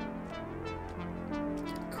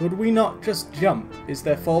 Could we not just jump? Is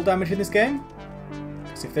there fall damage in this game?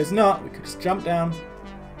 Because if there's not, we could just jump down.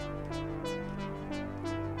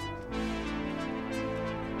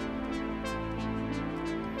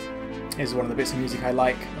 Here's one of the bits of music I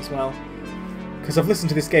like as well. Because I've listened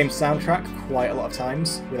to this game's soundtrack quite a lot of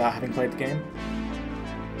times without having played the game.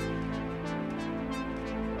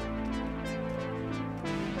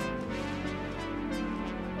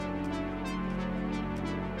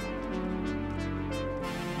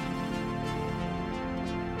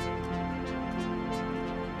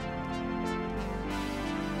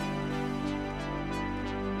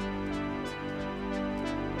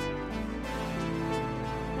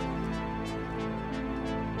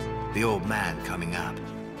 The old man coming up.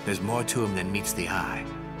 There's more to him than meets the eye.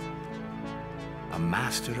 A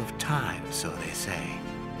master of time, so they say.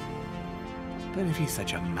 But if he's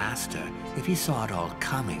such a master, if he saw it all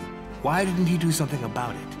coming, why didn't he do something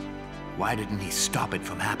about it? Why didn't he stop it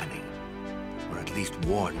from happening? Or at least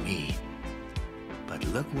warn me? But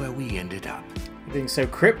look where we ended up. You're being so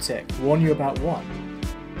cryptic. Warn you about what?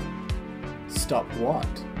 Stop what?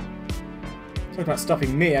 Talking about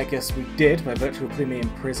stopping me, I guess we did by virtue of putting me in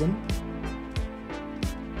prison.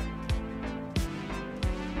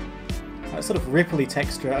 That sort of ripply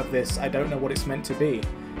texture of this, I don't know what it's meant to be. It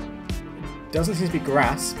doesn't seem to be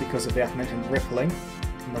grass because of the aforementioned rippling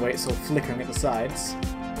and the way it's all flickering at the sides.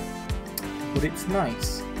 But it's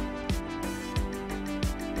nice.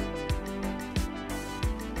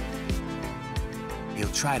 He'll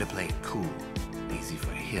try to play it cool. Easy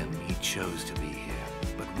for him, he chose to be here.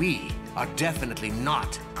 But we are definitely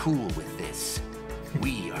not cool with this.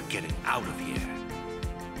 We are getting out of here.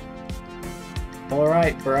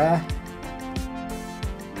 Alright, bruh.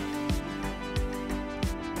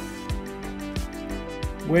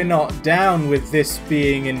 We're not down with this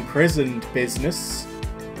being imprisoned business.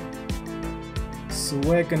 So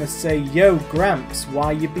we're gonna say, yo, Gramps,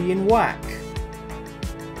 why you being whack?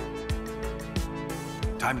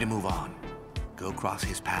 Time to move on. Go cross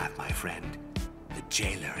his path, my friend. The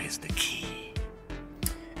jailer is the key.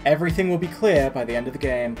 Everything will be clear by the end of the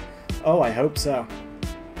game. Oh, I hope so.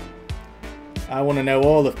 I want to know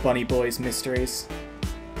all of Bunny Boy's mysteries.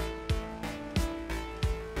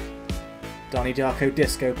 Donnie Darko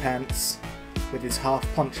disco pants with his half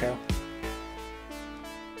poncho.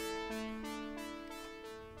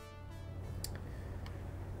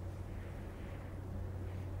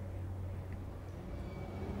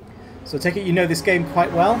 So take it you know this game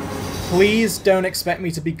quite well. Please don't expect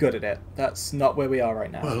me to be good at it. That's not where we are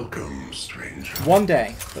right now. Welcome, stranger. One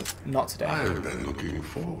day, but not today. I've been looking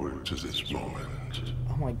forward to this moment.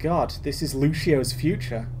 Oh my god, this is Lucio's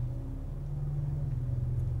future.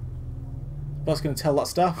 Boss gonna tell that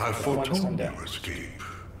stuff. I before I foretold understand it. you escape,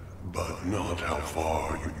 but not how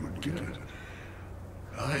far you would get.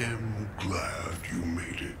 I am glad you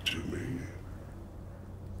made it to me.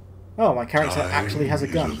 Oh, my character actually has a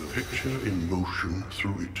gun. Time is a picture in motion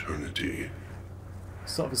through eternity.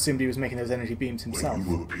 Sort of assumed he was making those energy beams himself. When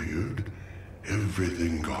you appeared,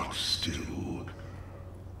 everything got still.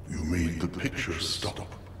 You made the picture stop.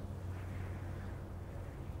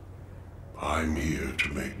 I'm here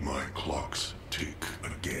to make my clocks tick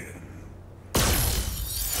again.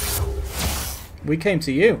 We came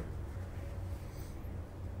to you.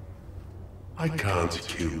 I can't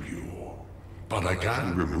kill you, but I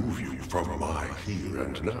can remove you from my here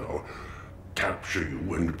and now, capture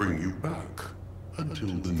you and bring you back until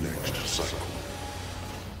the next cycle.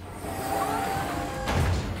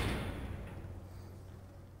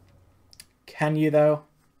 Can you, though?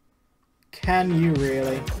 Can you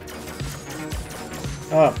really?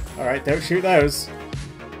 Oh, alright, don't shoot those.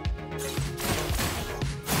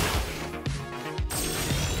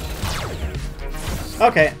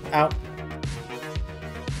 Okay, out.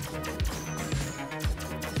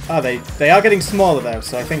 Oh, they are getting smaller though,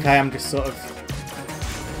 so I think I am just sort of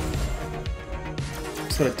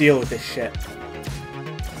got to deal with this shit.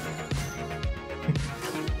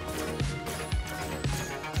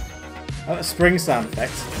 Oh, that spring sound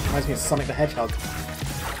effect reminds me of Sonic the Hedgehog.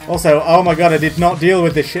 Also, oh my god, I did not deal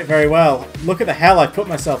with this shit very well. Look at the hell I put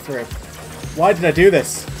myself through. Why did I do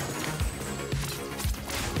this?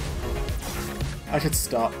 I should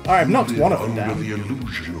stop. Alright, I've knocked one of them down. Under the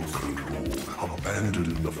illusion of control,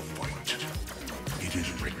 abandon the fight. It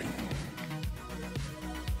is written.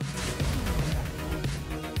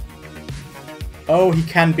 Oh, he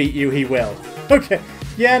can beat you, he will. Okay,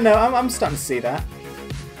 yeah, no, I'm starting to see that.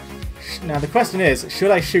 Now, the question is,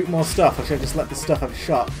 should I shoot more stuff, or should I just let the stuff I've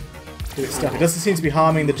shot do its stuff? It doesn't seem to be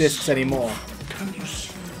harming the discs anymore. Can you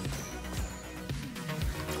see?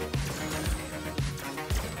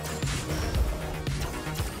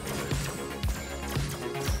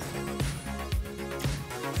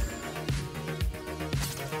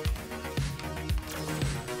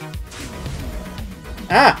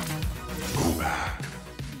 Ah! Go back.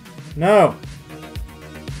 No!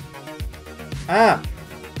 Ah!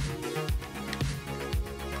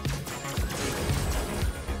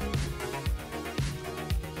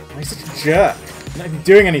 Why are you such a jerk? You're not even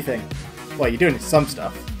doing anything. Well, you're doing some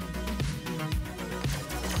stuff.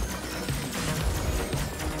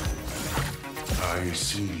 I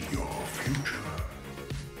see your future.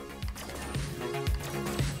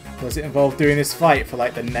 Does it involve doing this fight for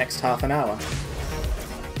like the next half an hour?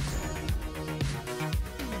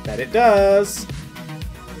 Bet it does!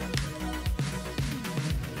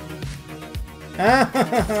 Go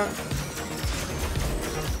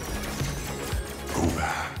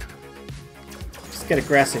back. Just get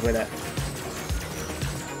aggressive with it.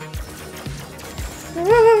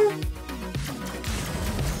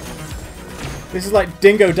 This is like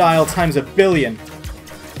Dingo Dial times a billion.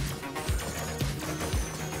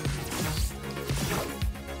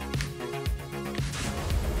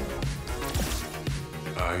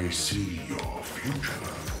 I see your future.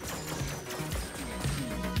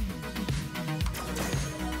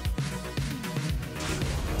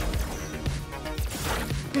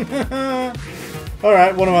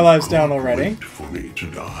 Alright, one of my lives down already. Wait for me to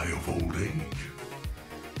die of old age.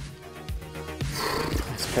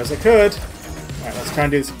 I suppose I could. Alright, let's try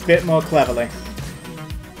and do this a bit more cleverly.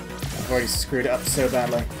 I've already screwed it up so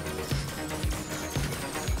badly.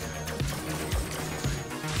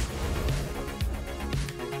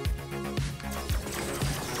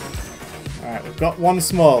 Alright, we've got one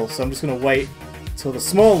small, so I'm just going to wait till the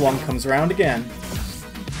small one comes around again.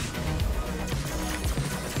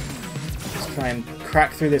 Let's try and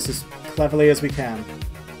crack through this as cleverly as we can.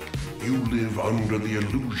 You live under the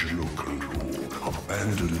illusion of control,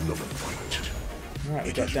 abandoned in the fight. Alright,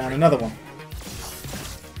 we got down another one.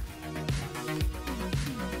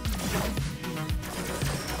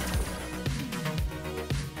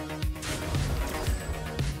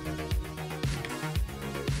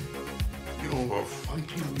 You're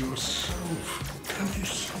fighting yourself. Can't you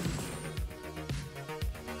see?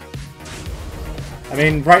 I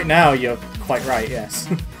mean, right now you're quite right, yes.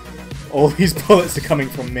 All these bullets are coming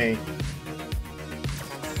from me.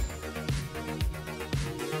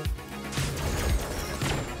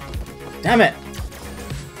 Damn it!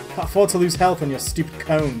 Can't afford to lose health on your stupid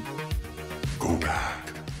cone. Go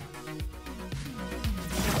back.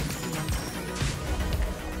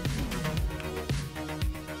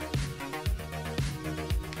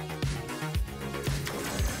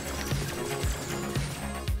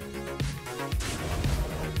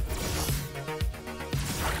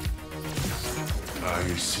 I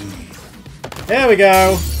see. There we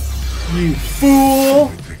go! You fool!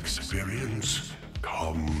 With experience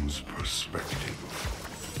comes perspective.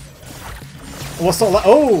 What's all that?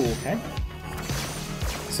 Oh, okay.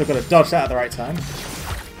 Still got to dodge that at the right time.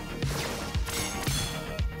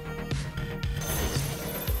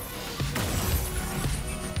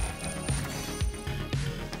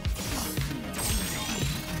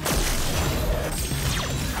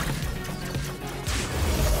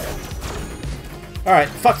 Alright,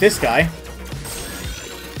 fuck this guy.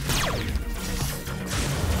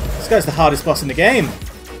 This guy's the hardest boss in the game.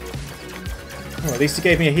 Oh, at least he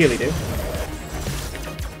gave me a healy, dude.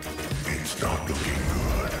 It's not looking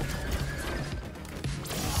good.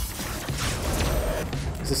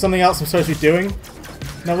 Is there something else I'm supposed to be doing?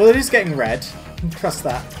 No, well, it is getting red. Trust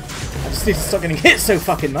that. I just need to stop getting hit so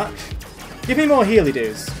fucking much. Give me more healy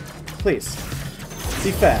dudes. Please.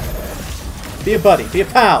 Be fair. Be a buddy. Be a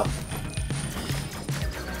pal.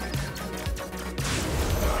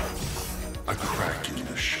 A crack in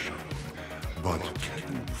the shell. But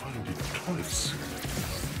can you find it twice?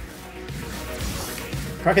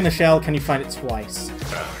 Crack in the shell, can you find it twice?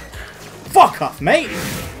 Fuck off, mate!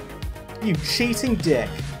 You cheating dick.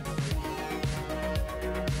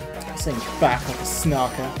 Saying back like a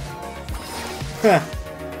snarker.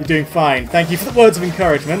 You're doing fine. Thank you for the words of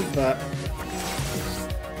encouragement, but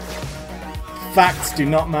facts do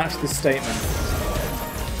not match this statement.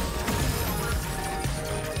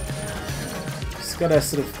 Just gotta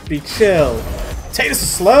sort of be chill. Take this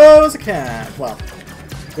as slow as I can. Well,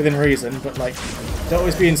 within reason, but like, don't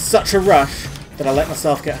always be in such a rush that I let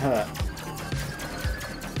myself get hurt.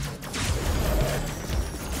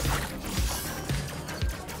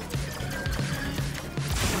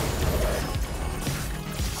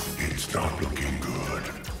 It's not looking good.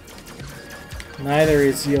 Neither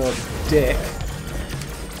is your dick.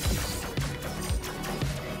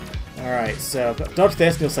 Alright, so I've got to dodge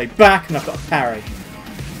this, and you'll say back, and I've got to parry.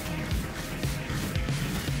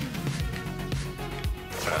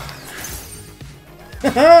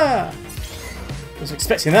 Haha! Wasn't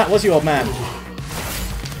expecting that, was you, old man?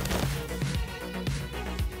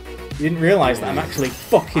 You didn't realise that I'm actually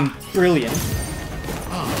fucking brilliant.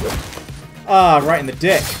 Ah, right in the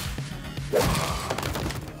dick.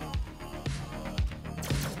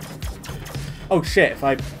 Oh shit, if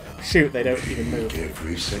I shoot, they don't even move.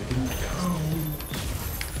 Every second counts.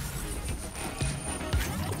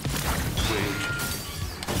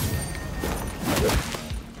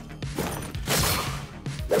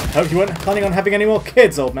 Hope you weren't planning on having any more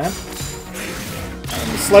kids, old man.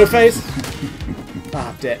 Slow phase?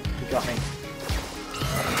 Ah, dick. You got me.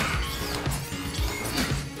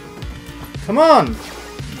 Come on!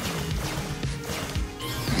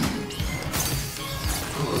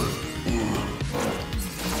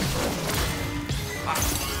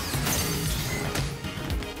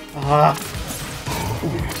 Ah!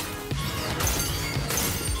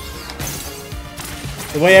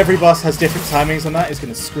 The way every boss has different timings on that is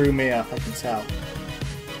going to screw me up, I can tell.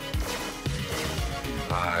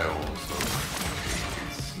 I also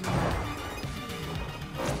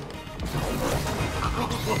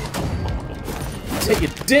Take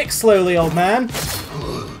your dick slowly, old man!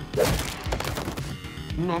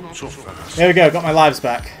 not so fast. There we go, got my lives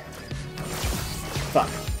back. Fuck.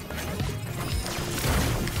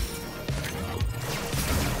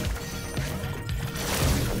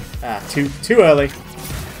 Ah, too early.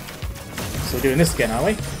 So we're doing this again, are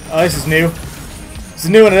we? Oh, this is new. This is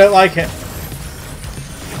new and I don't like it.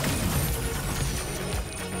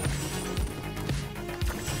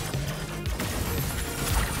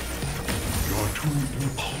 You're too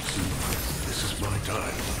impulsive. This is my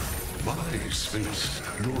time. My space,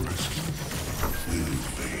 yours will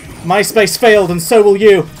fail. My space failed and so will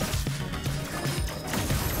you.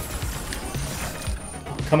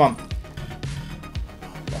 Oh, come on.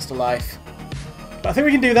 Lost a life. But I think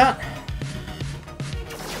we can do that.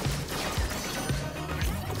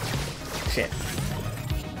 Shit.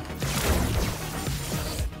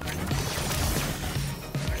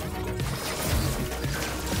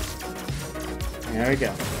 There we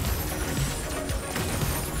go.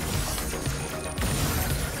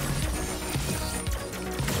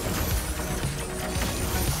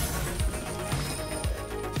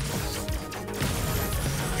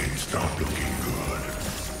 It's not looking good.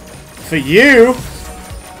 For you?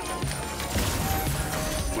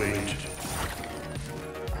 Wait.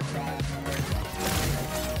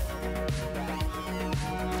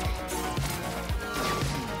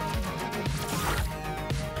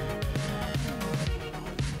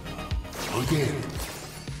 Again.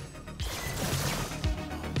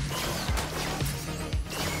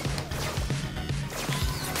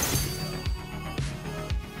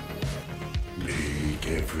 Make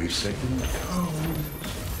every second count.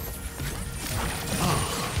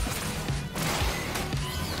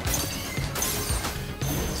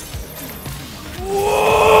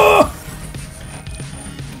 Whoa!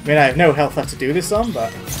 I mean, I have no health left to do this on,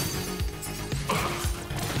 but...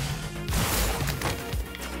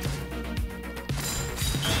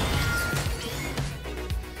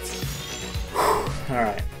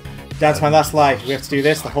 Alright. Down to my last life. We have to do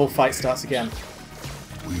this, the whole fight starts again.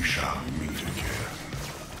 We shall meet again.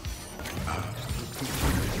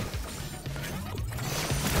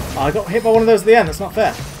 Oh, I got hit by one of those at the end, that's not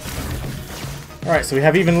fair. Alright, so we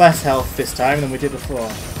have even less health this time than we did before.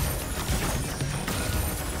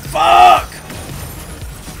 Fuck!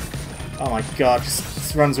 Oh my god,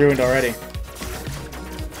 this run's ruined already.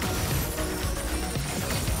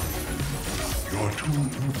 You're too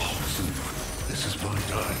impulsive. This is my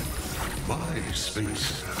time. My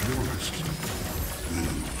space, yours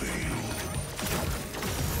will fail.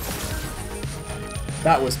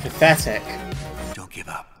 That was pathetic. Don't give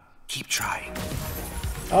up. Keep trying.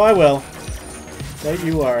 Oh, I will. Don't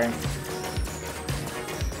you worry.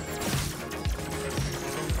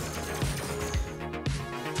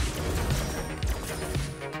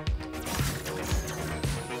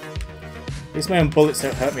 At least my own bullets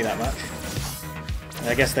don't hurt me that much. And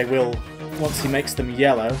I guess they will once he makes them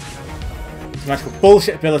yellow. His magical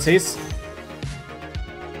bullshit abilities.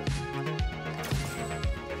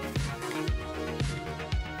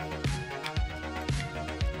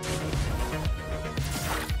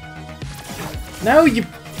 No, you...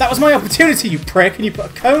 That was my opportunity, you prick, and you put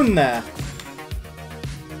a cone there.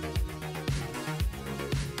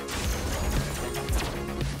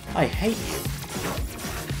 I hate you.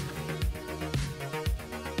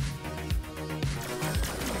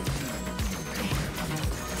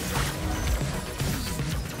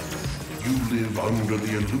 You live under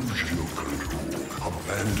the illusion of control.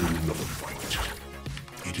 Abandon the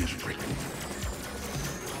fight. It is written.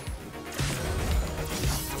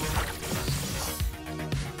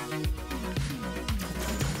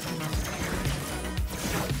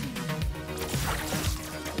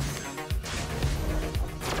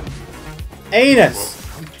 Anus!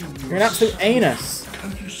 You're an absolute anus.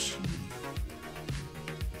 Can you see?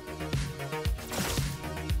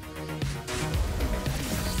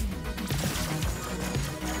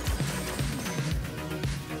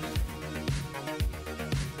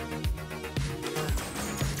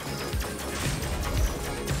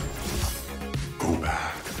 Go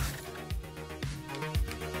back.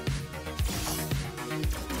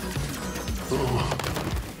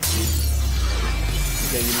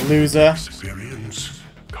 Yeah, You loser. Experience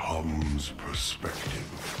comes perspective.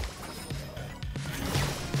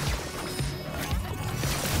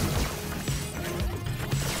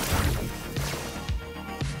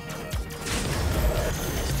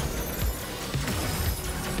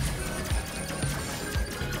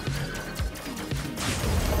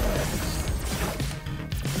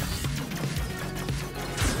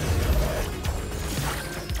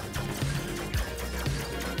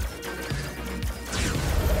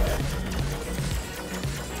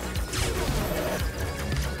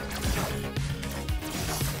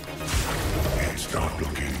 It's not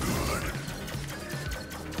looking good.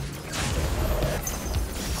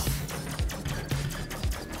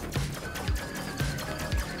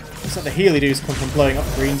 Looks like the Healy dudes come from blowing up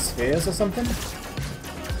green spheres or something.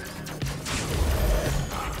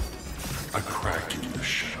 A crack in the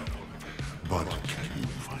shell. But can you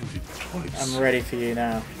find it twice? I'm ready for you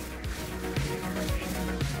now.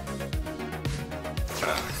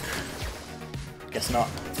 Guess not.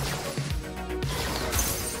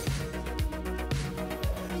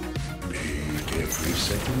 Make every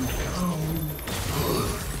second count.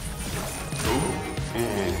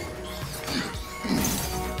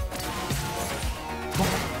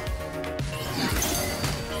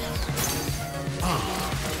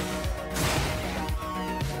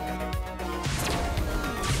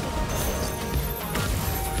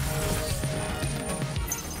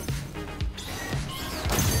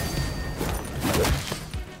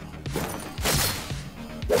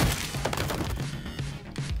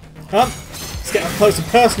 Huh? It's getting up close and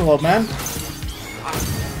personal, old man.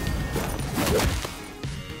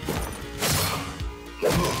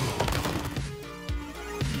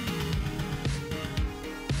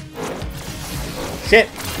 Shit!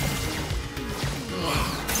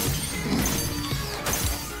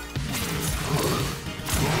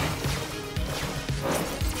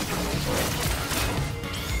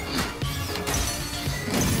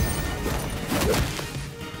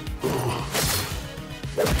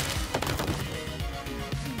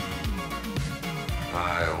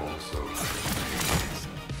 I also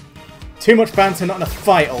Too much banter, not enough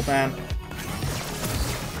fight, old man.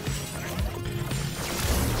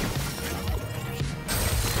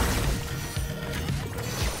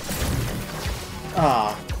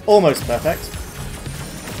 Ah, almost perfect.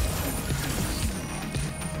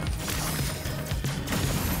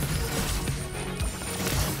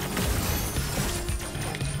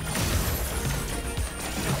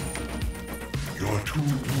 You're too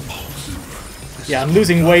impulsive. Yeah, I'm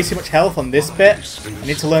losing way too much health on this bit. I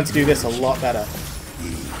need to learn to do this a lot better.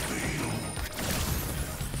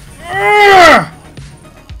 Arrgh!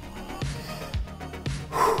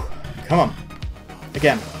 Come on.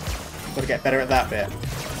 Again. Gotta get better at that bit.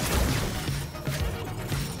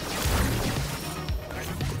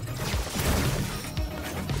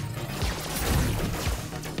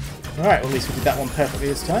 Alright, well, at least we did that one perfectly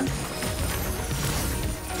this time.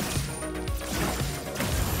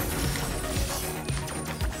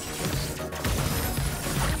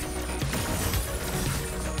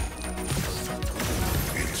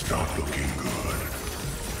 It's not looking good.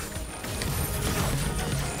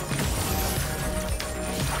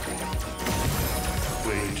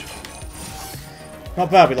 Wait. Not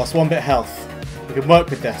bad, we lost one bit of health. We can work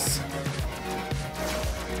with this.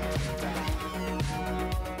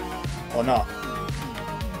 Or not.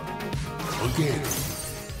 Again.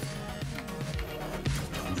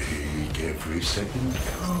 Make every second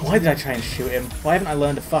count. Why did I try and shoot him? Why haven't I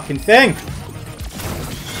learned a fucking thing?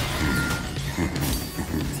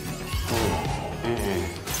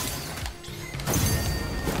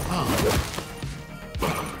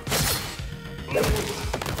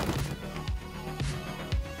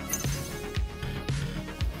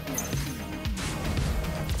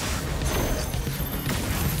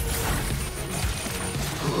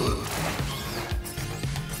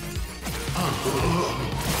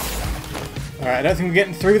 Alright, I don't think we're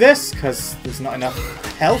getting through this, because there's not enough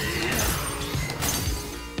health.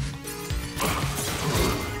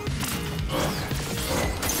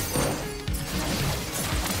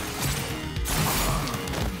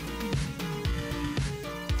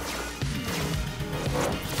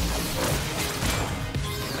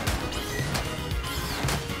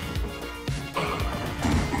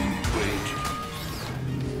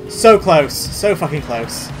 So close. So fucking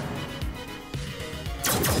close.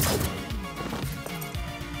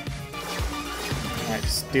 Alright,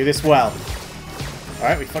 just do this well.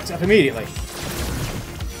 Alright, we fucked it up immediately.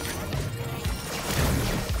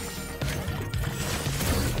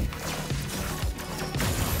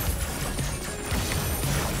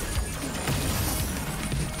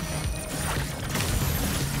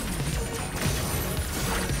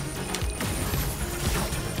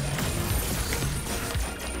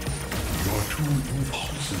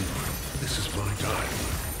 Impulsive. This is my time.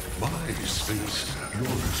 My space.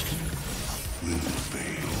 Yours will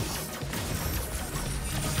fail.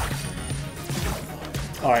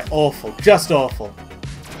 Alright, awful. Just awful.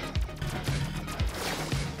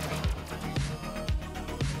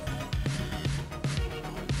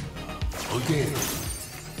 Again.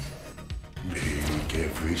 Make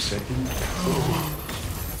every second count.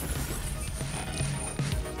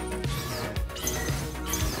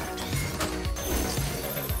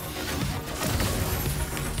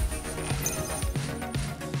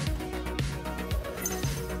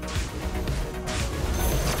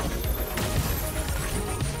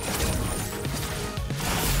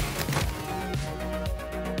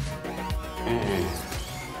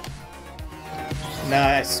 No,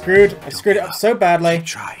 I screwed it up so badly. Keep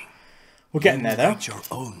trying. We're getting there, though. Write your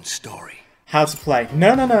own story. How to play.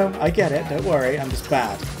 No, I get it. Don't worry. I'm just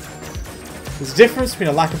bad. There's a difference between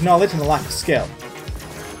a lack of knowledge and a lack of skill.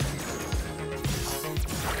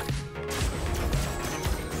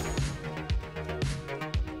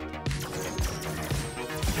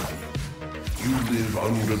 You live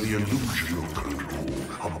under the illusion of control.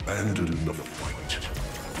 Abandon the fight.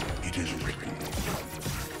 It is written.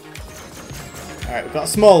 Alright, we've got a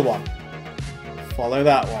small one. Follow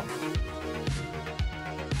that one.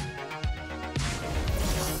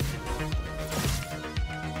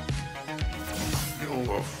 You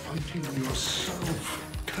are fighting yourself.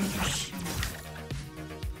 Can you see?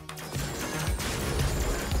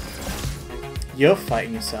 You're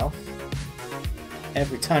fighting yourself.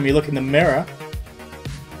 Every time you look in the mirror.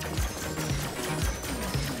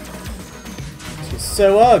 She's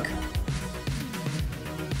so ugh.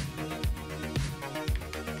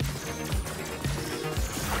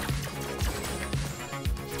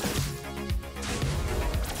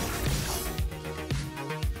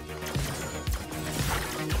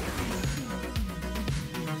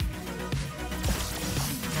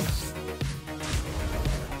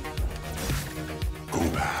 Go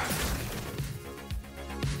back.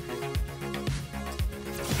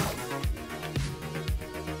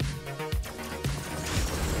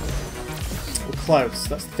 We're close.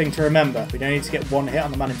 That's the thing to remember. We don't need to get one hit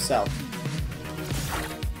on the man himself.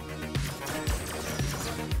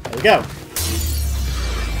 There we go.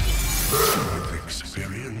 With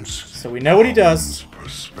experience. So we know what he does.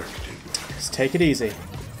 Perspective. Just take it easy.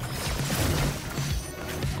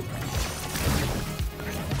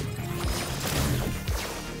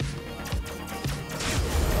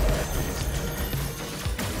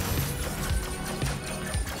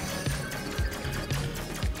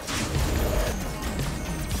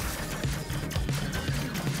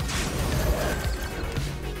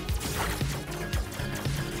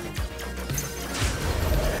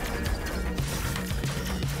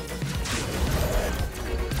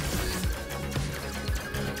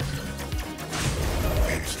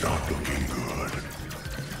 It's not looking good.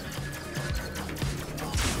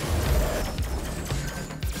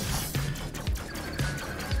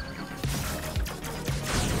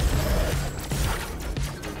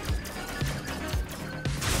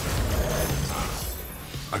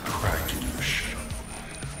 A crack in the shell.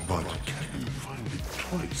 But can you find it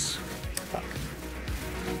twice? Fuck.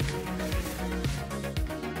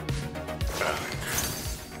 Back.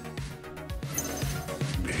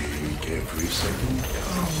 Make every second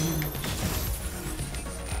count.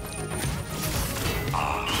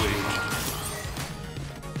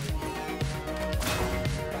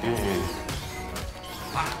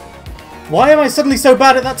 Why am I suddenly so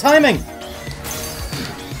bad at that timing?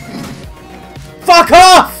 Fuck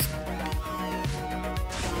off!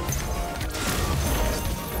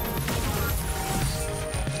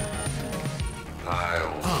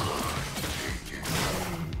 I'll take it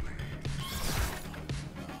calmly.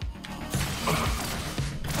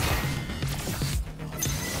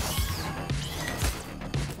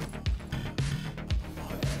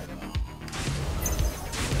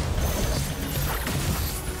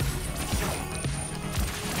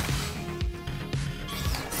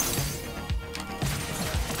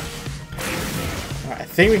 Alright, I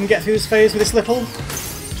think we can get through this phase with this little.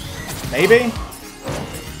 Maybe.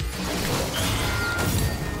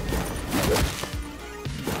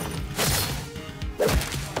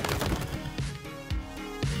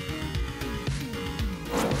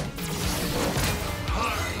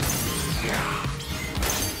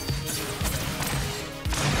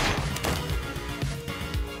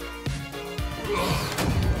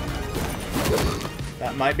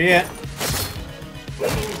 That might be it.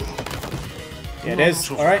 Yeah, it is.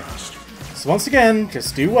 Alright. So once again,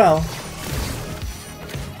 just do well.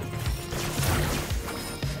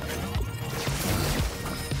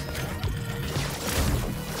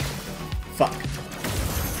 Fuck.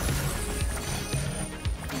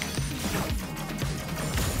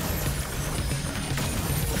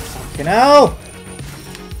 Fucking hell!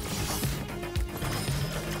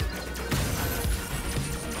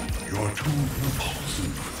 You're too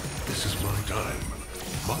impulsive. This is my time.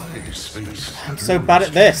 My space. I'm so bad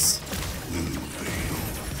at this. Will fail.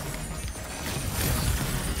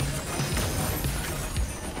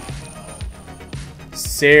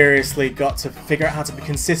 Seriously got to figure out how to be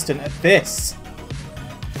consistent at this.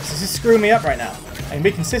 This is screwing me up right now. I can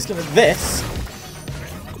be consistent at this.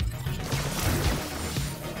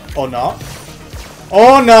 Or not.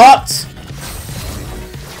 Or not!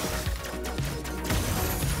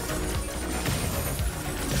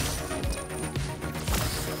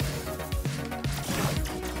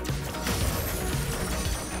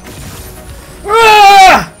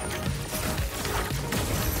 Ah!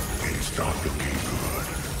 It's not looking good.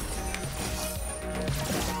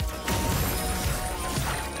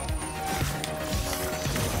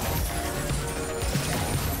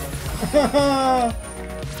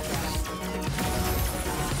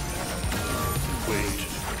 Wait.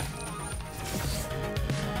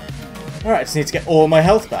 Alright, I just need to get all my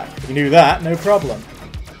health back. If you knew that, no problem.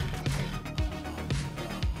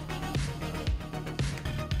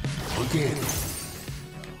 Again.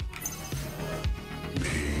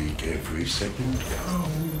 Make every second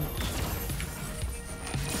count.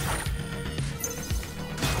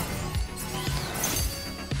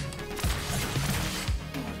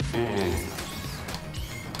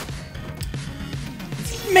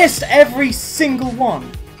 Missed every single one!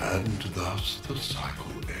 And thus the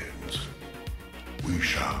cycle ends. We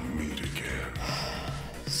shall meet again.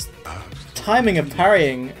 Timing of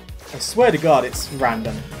parrying, I swear to God, it's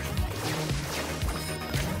random.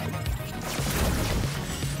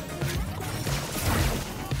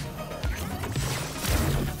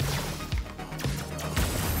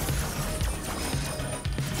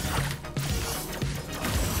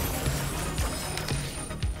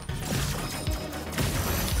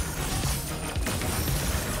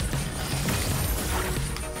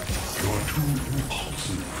 You're too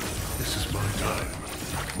impulsive. This is my time.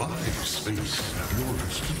 My space at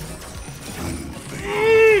yours will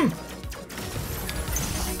fail.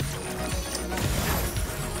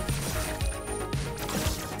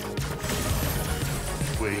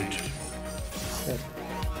 Wait.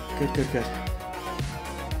 Good, good, good.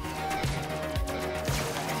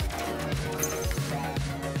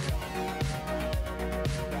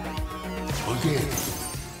 Again.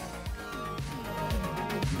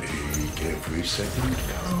 Make every second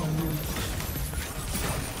count.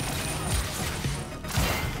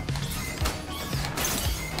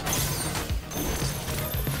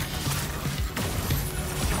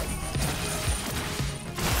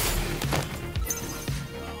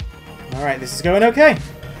 Alright, this is going okay.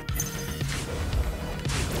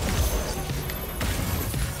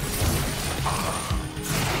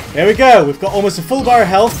 There we go, we've got almost a full bar of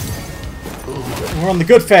health. We're on the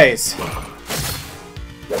good phase.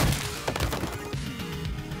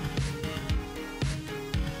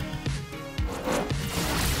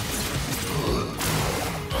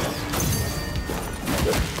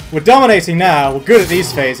 We're dominating now, we're good at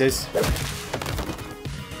these phases.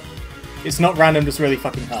 It's not random, just really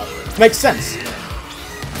fucking hard. Makes sense.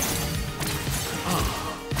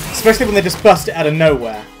 Especially when they just bust it out of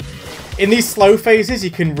nowhere. In these slow phases,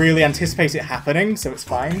 you can really anticipate it happening, so it's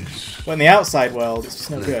fine. But in the outside world, it's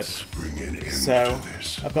just no good. So,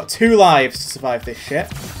 I've got 2 lives to survive this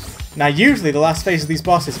shit. Now, usually the last phase of these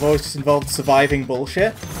bosses have always just involved surviving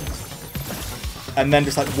bullshit. And then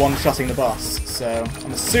just like one-shotting the boss. So,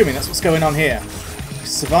 I'm assuming that's what's going on here.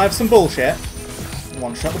 Survive some bullshit,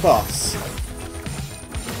 one-shot the boss.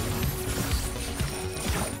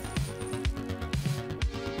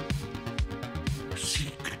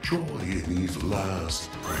 Seek joy in these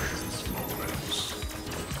last precious moments.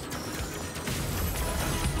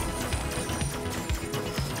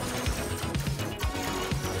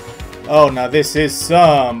 Oh, now this is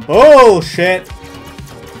some bullshit!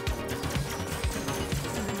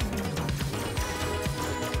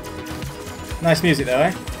 Nice music though,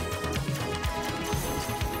 eh?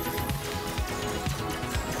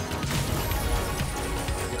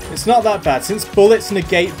 It's not that bad. Since bullets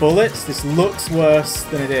negate bullets, this looks worse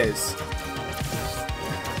than it is.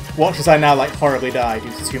 Watch as I now, like, horribly die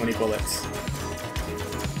due to too many bullets.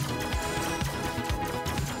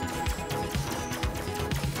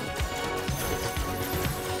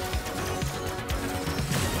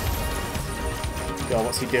 God,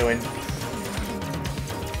 what's he doing?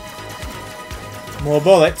 More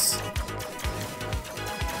bullets.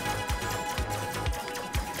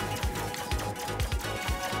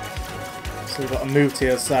 So we've got to move to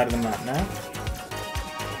the other side of the map now.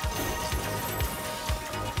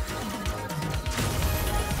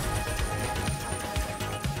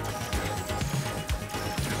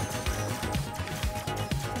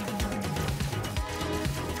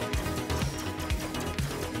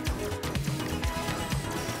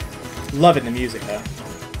 Loving the music though.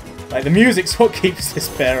 Like, the music's what keeps this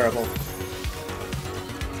bearable.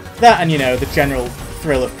 That and, you know, the general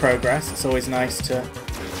thrill of progress. It's always nice to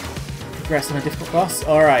progress on a difficult boss.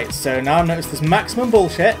 Alright, so now I've noticed there's maximum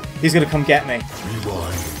bullshit. He's gonna come get me.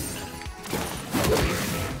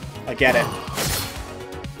 I get it.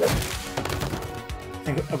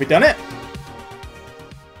 Have we done it?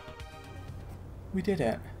 We did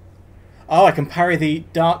it. Oh, I can parry the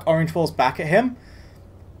dark orange balls back at him?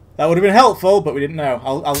 That would have been helpful, but we didn't know.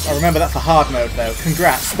 I'll remember that for hard mode, though.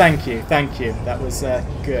 Congrats. Thank you. Thank you. That was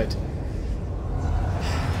good.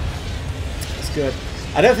 That's good.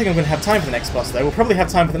 I don't think I'm going to have time for the next boss, though. We'll probably have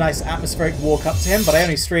time for the nice atmospheric walk up to him, but I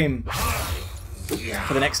only stream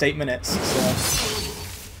for the next 8 minutes, so...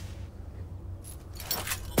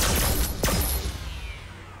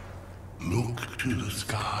 Look to the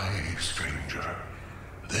sky, stranger.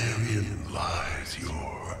 Therein lies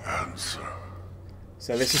your answer.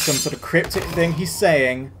 So this is some sort of cryptic thing he's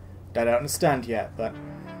saying that I don't understand yet, but...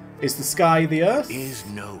 Is the sky the earth? Is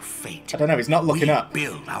no fate. I don't know, he's not looking up. We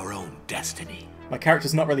build our own destiny. My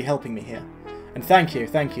character's not really helping me here. And thank you,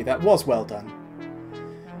 that was well done.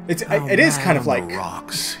 It is kind of like... The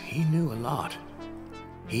rocks, he knew a lot.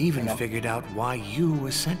 He even figured out why you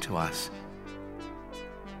were sent to us.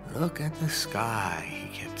 Look at the sky,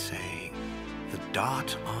 he kept saying. The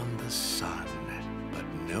dot on the sun. But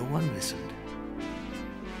no one listened.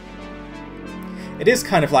 It is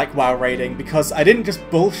kind of like WoW raiding, because I didn't just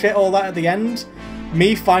bullshit all that at the end.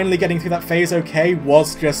 Me finally getting through that phase okay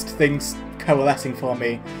was just things coalescing for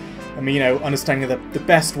me. I mean, you know, understanding the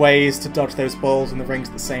best ways to dodge those balls and the rings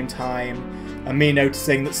at the same time. And me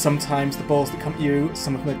noticing that sometimes the balls that come at you,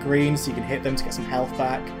 some of them are green, so you can hit them to get some health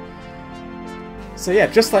back. So yeah,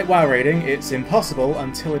 just like WoW raiding, it's impossible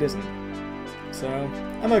until it isn't. So,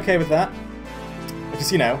 I'm okay with that.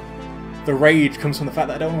 Because, you know, the rage comes from the fact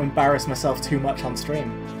that I don't want to embarrass myself too much on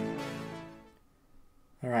stream.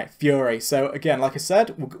 Alright, Furi. So again, like I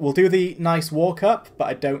said, we'll do the nice walk up, but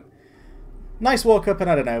I don't... Nice walk up and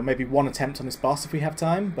I don't know, maybe one attempt on this boss if we have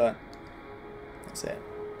time, but that's it.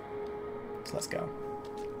 So let's go.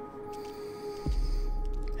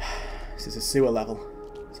 This is a sewer level.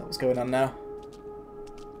 Is that what's going on now?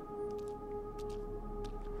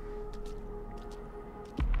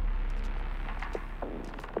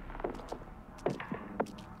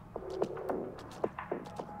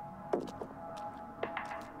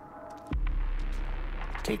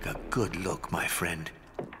 Take a good look, my friend.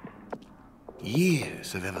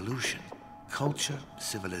 Years of evolution, culture,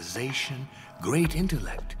 civilization, great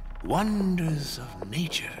intellect, wonders of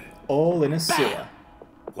nature. All in a sewer.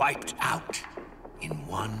 Wiped out in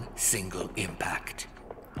one single impact.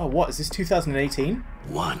 Oh, what? Is this 2018?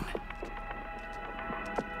 One.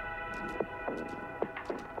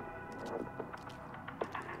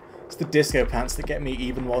 It's the disco pants that get me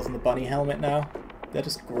even more than the bunny helmet now. They're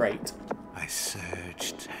just great. I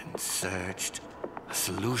searched and searched. A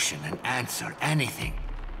solution, an answer, anything.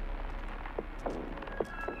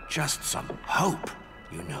 Just some hope,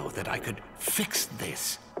 you know, that I could fix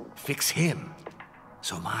this, fix him,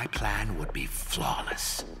 so my plan would be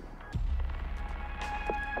flawless.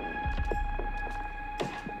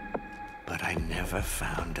 But I never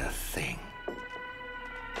found a thing.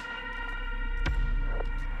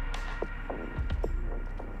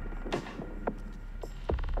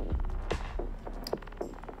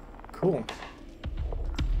 Cool.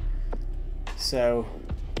 So,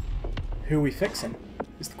 who are we fixing?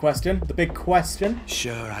 Is the question. The big question.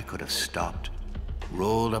 Sure, I could have stopped,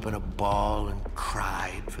 rolled up in a ball and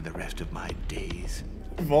cried for the rest of my days.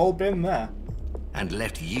 We've all been there. And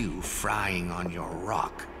left you frying on your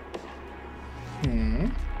rock.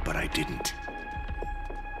 But I didn't.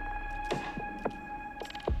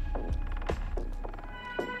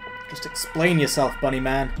 Just explain yourself, bunny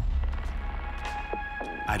man.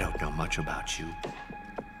 I don't know much about you.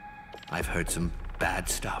 I've heard some bad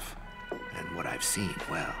stuff, and what I've seen,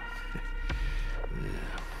 well...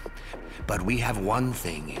 But we have one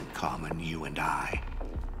thing in common, you and I.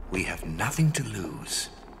 We have nothing to lose.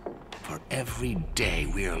 For every day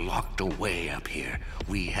we're locked away up here,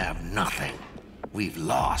 we have nothing. We've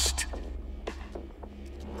lost.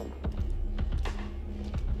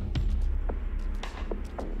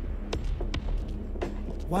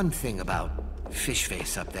 One thing about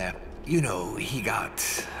Fishface up there, you know, he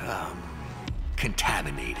got,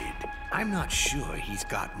 contaminated. I'm not sure he's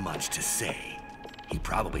got much to say. He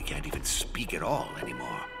probably can't even speak at all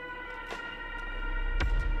anymore.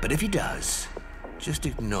 But if he does, just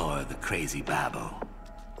ignore the crazy babble.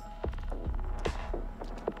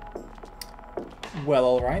 Well,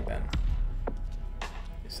 alright then.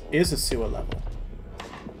 This is a sewer level.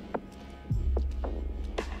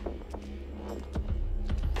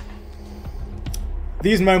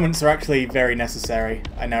 These moments are actually very necessary,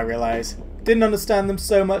 I now realise. Didn't understand them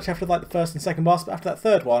so much after like the first and second boss, but after that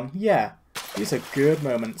third one, yeah. These are good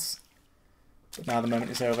moments. But now the moment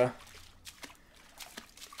is over.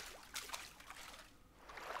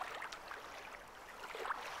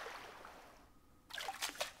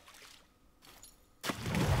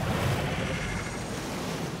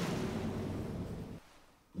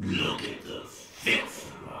 Look at the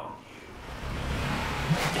filth around you.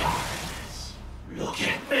 Darkness. Look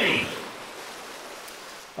at me.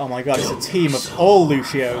 Oh my god, it's a team of all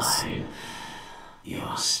Lucios.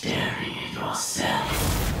 You're staring at yourself.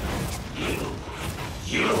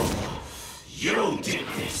 You did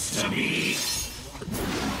this to me.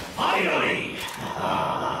 Finally.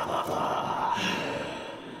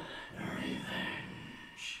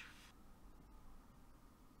 Revenge.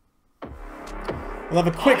 We'll have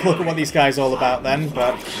a quick look at what these guys are all about then,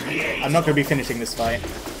 but I'm not going to be finishing this fight.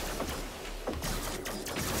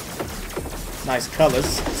 Nice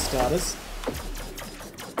colours, for starters.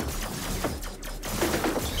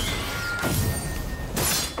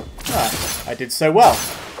 Ah, I did so well.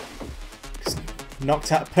 Just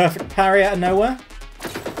knocked out a perfect parry out of nowhere.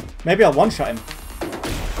 Maybe I'll one-shot him.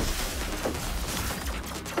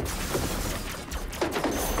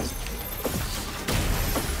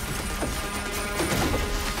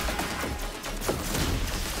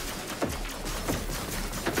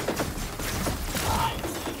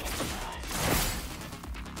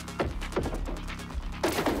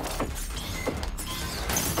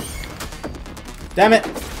 Damn it!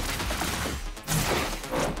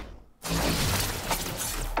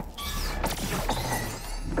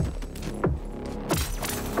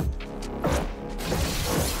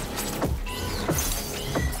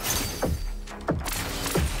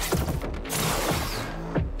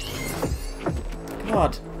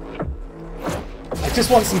 God. I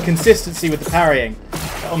just want some consistency with the parrying.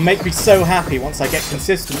 That'll make me so happy once I get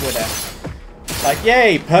consistent with it. Like,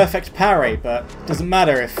 yay, perfect parry, but it doesn't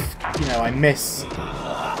matter if, you know, I miss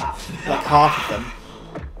like half of them.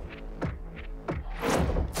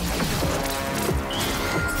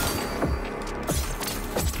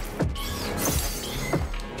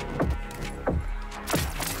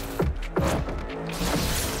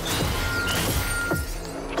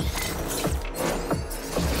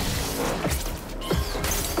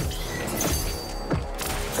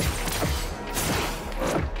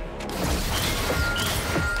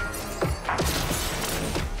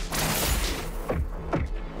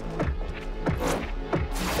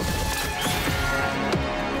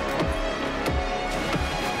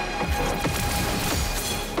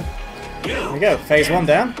 There we go, phase 1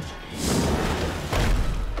 down.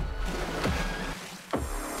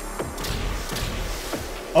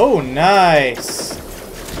 Oh, nice!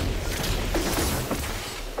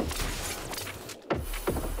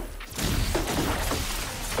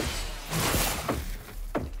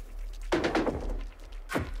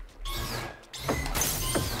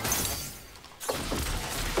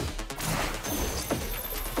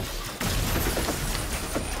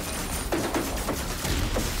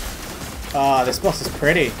 Ah, this boss is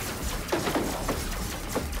pretty.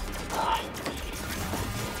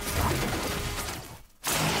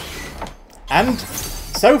 And,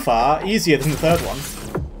 so far, easier than the third one.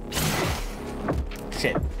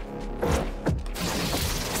 Shit.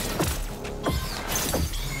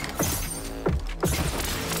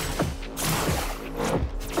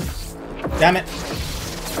 Damn it.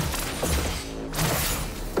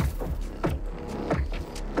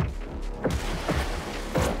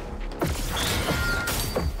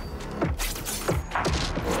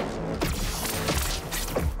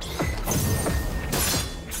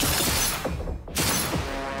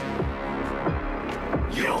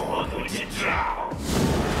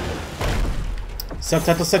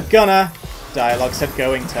 Subtitle said gonna, dialogue said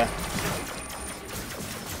going to.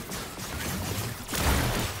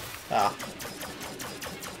 Ah.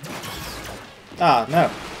 Ah, no.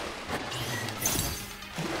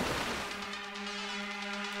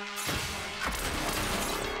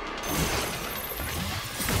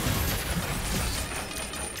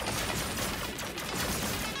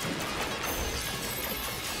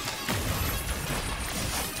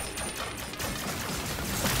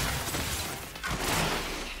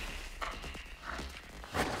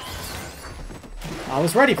 I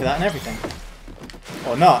was ready for that and everything.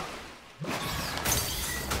 Or not.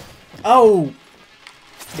 Oh!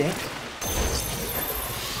 Dick.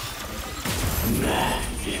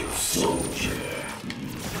 Matthew Soldier.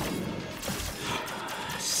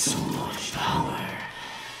 So much power,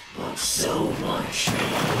 but so much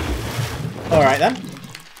pain. Alright then.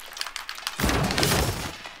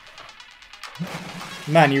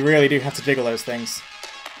 Man, you really do have to jiggle those things.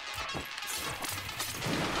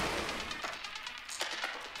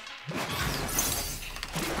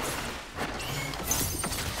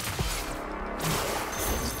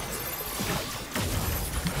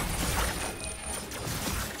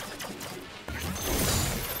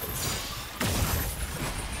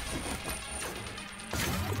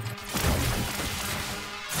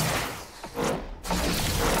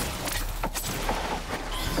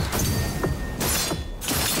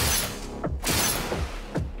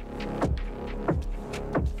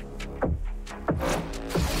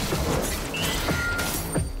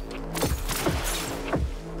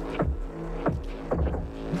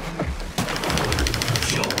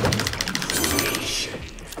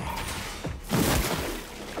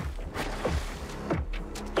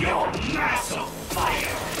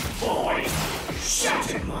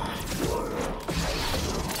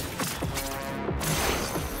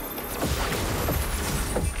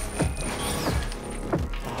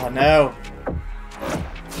 Oh no.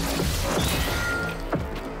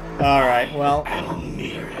 Alright, well.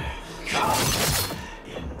 Elmira, come.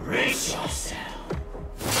 Embrace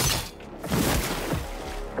yourself.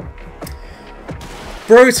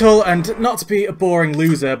 Brutal, and not to be a boring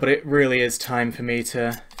loser, but it really is time for me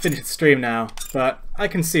to finish the stream now. But I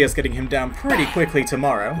can see us getting him down pretty quickly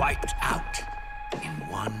tomorrow. Wiped out in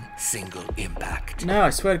one single impact. No, I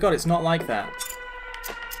swear to God, it's not like that.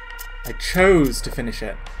 I chose to finish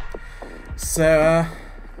it. So,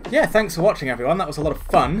 yeah, thanks for watching, everyone. That was a lot of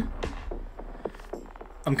fun.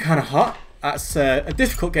 I'm kind of hot. That's a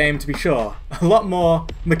difficult game, to be sure. A lot more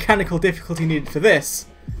mechanical difficulty needed for this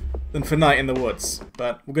than for Night in the Woods.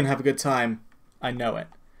 But we're going to have a good time. I know it.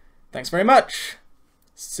 Thanks very much.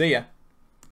 See ya.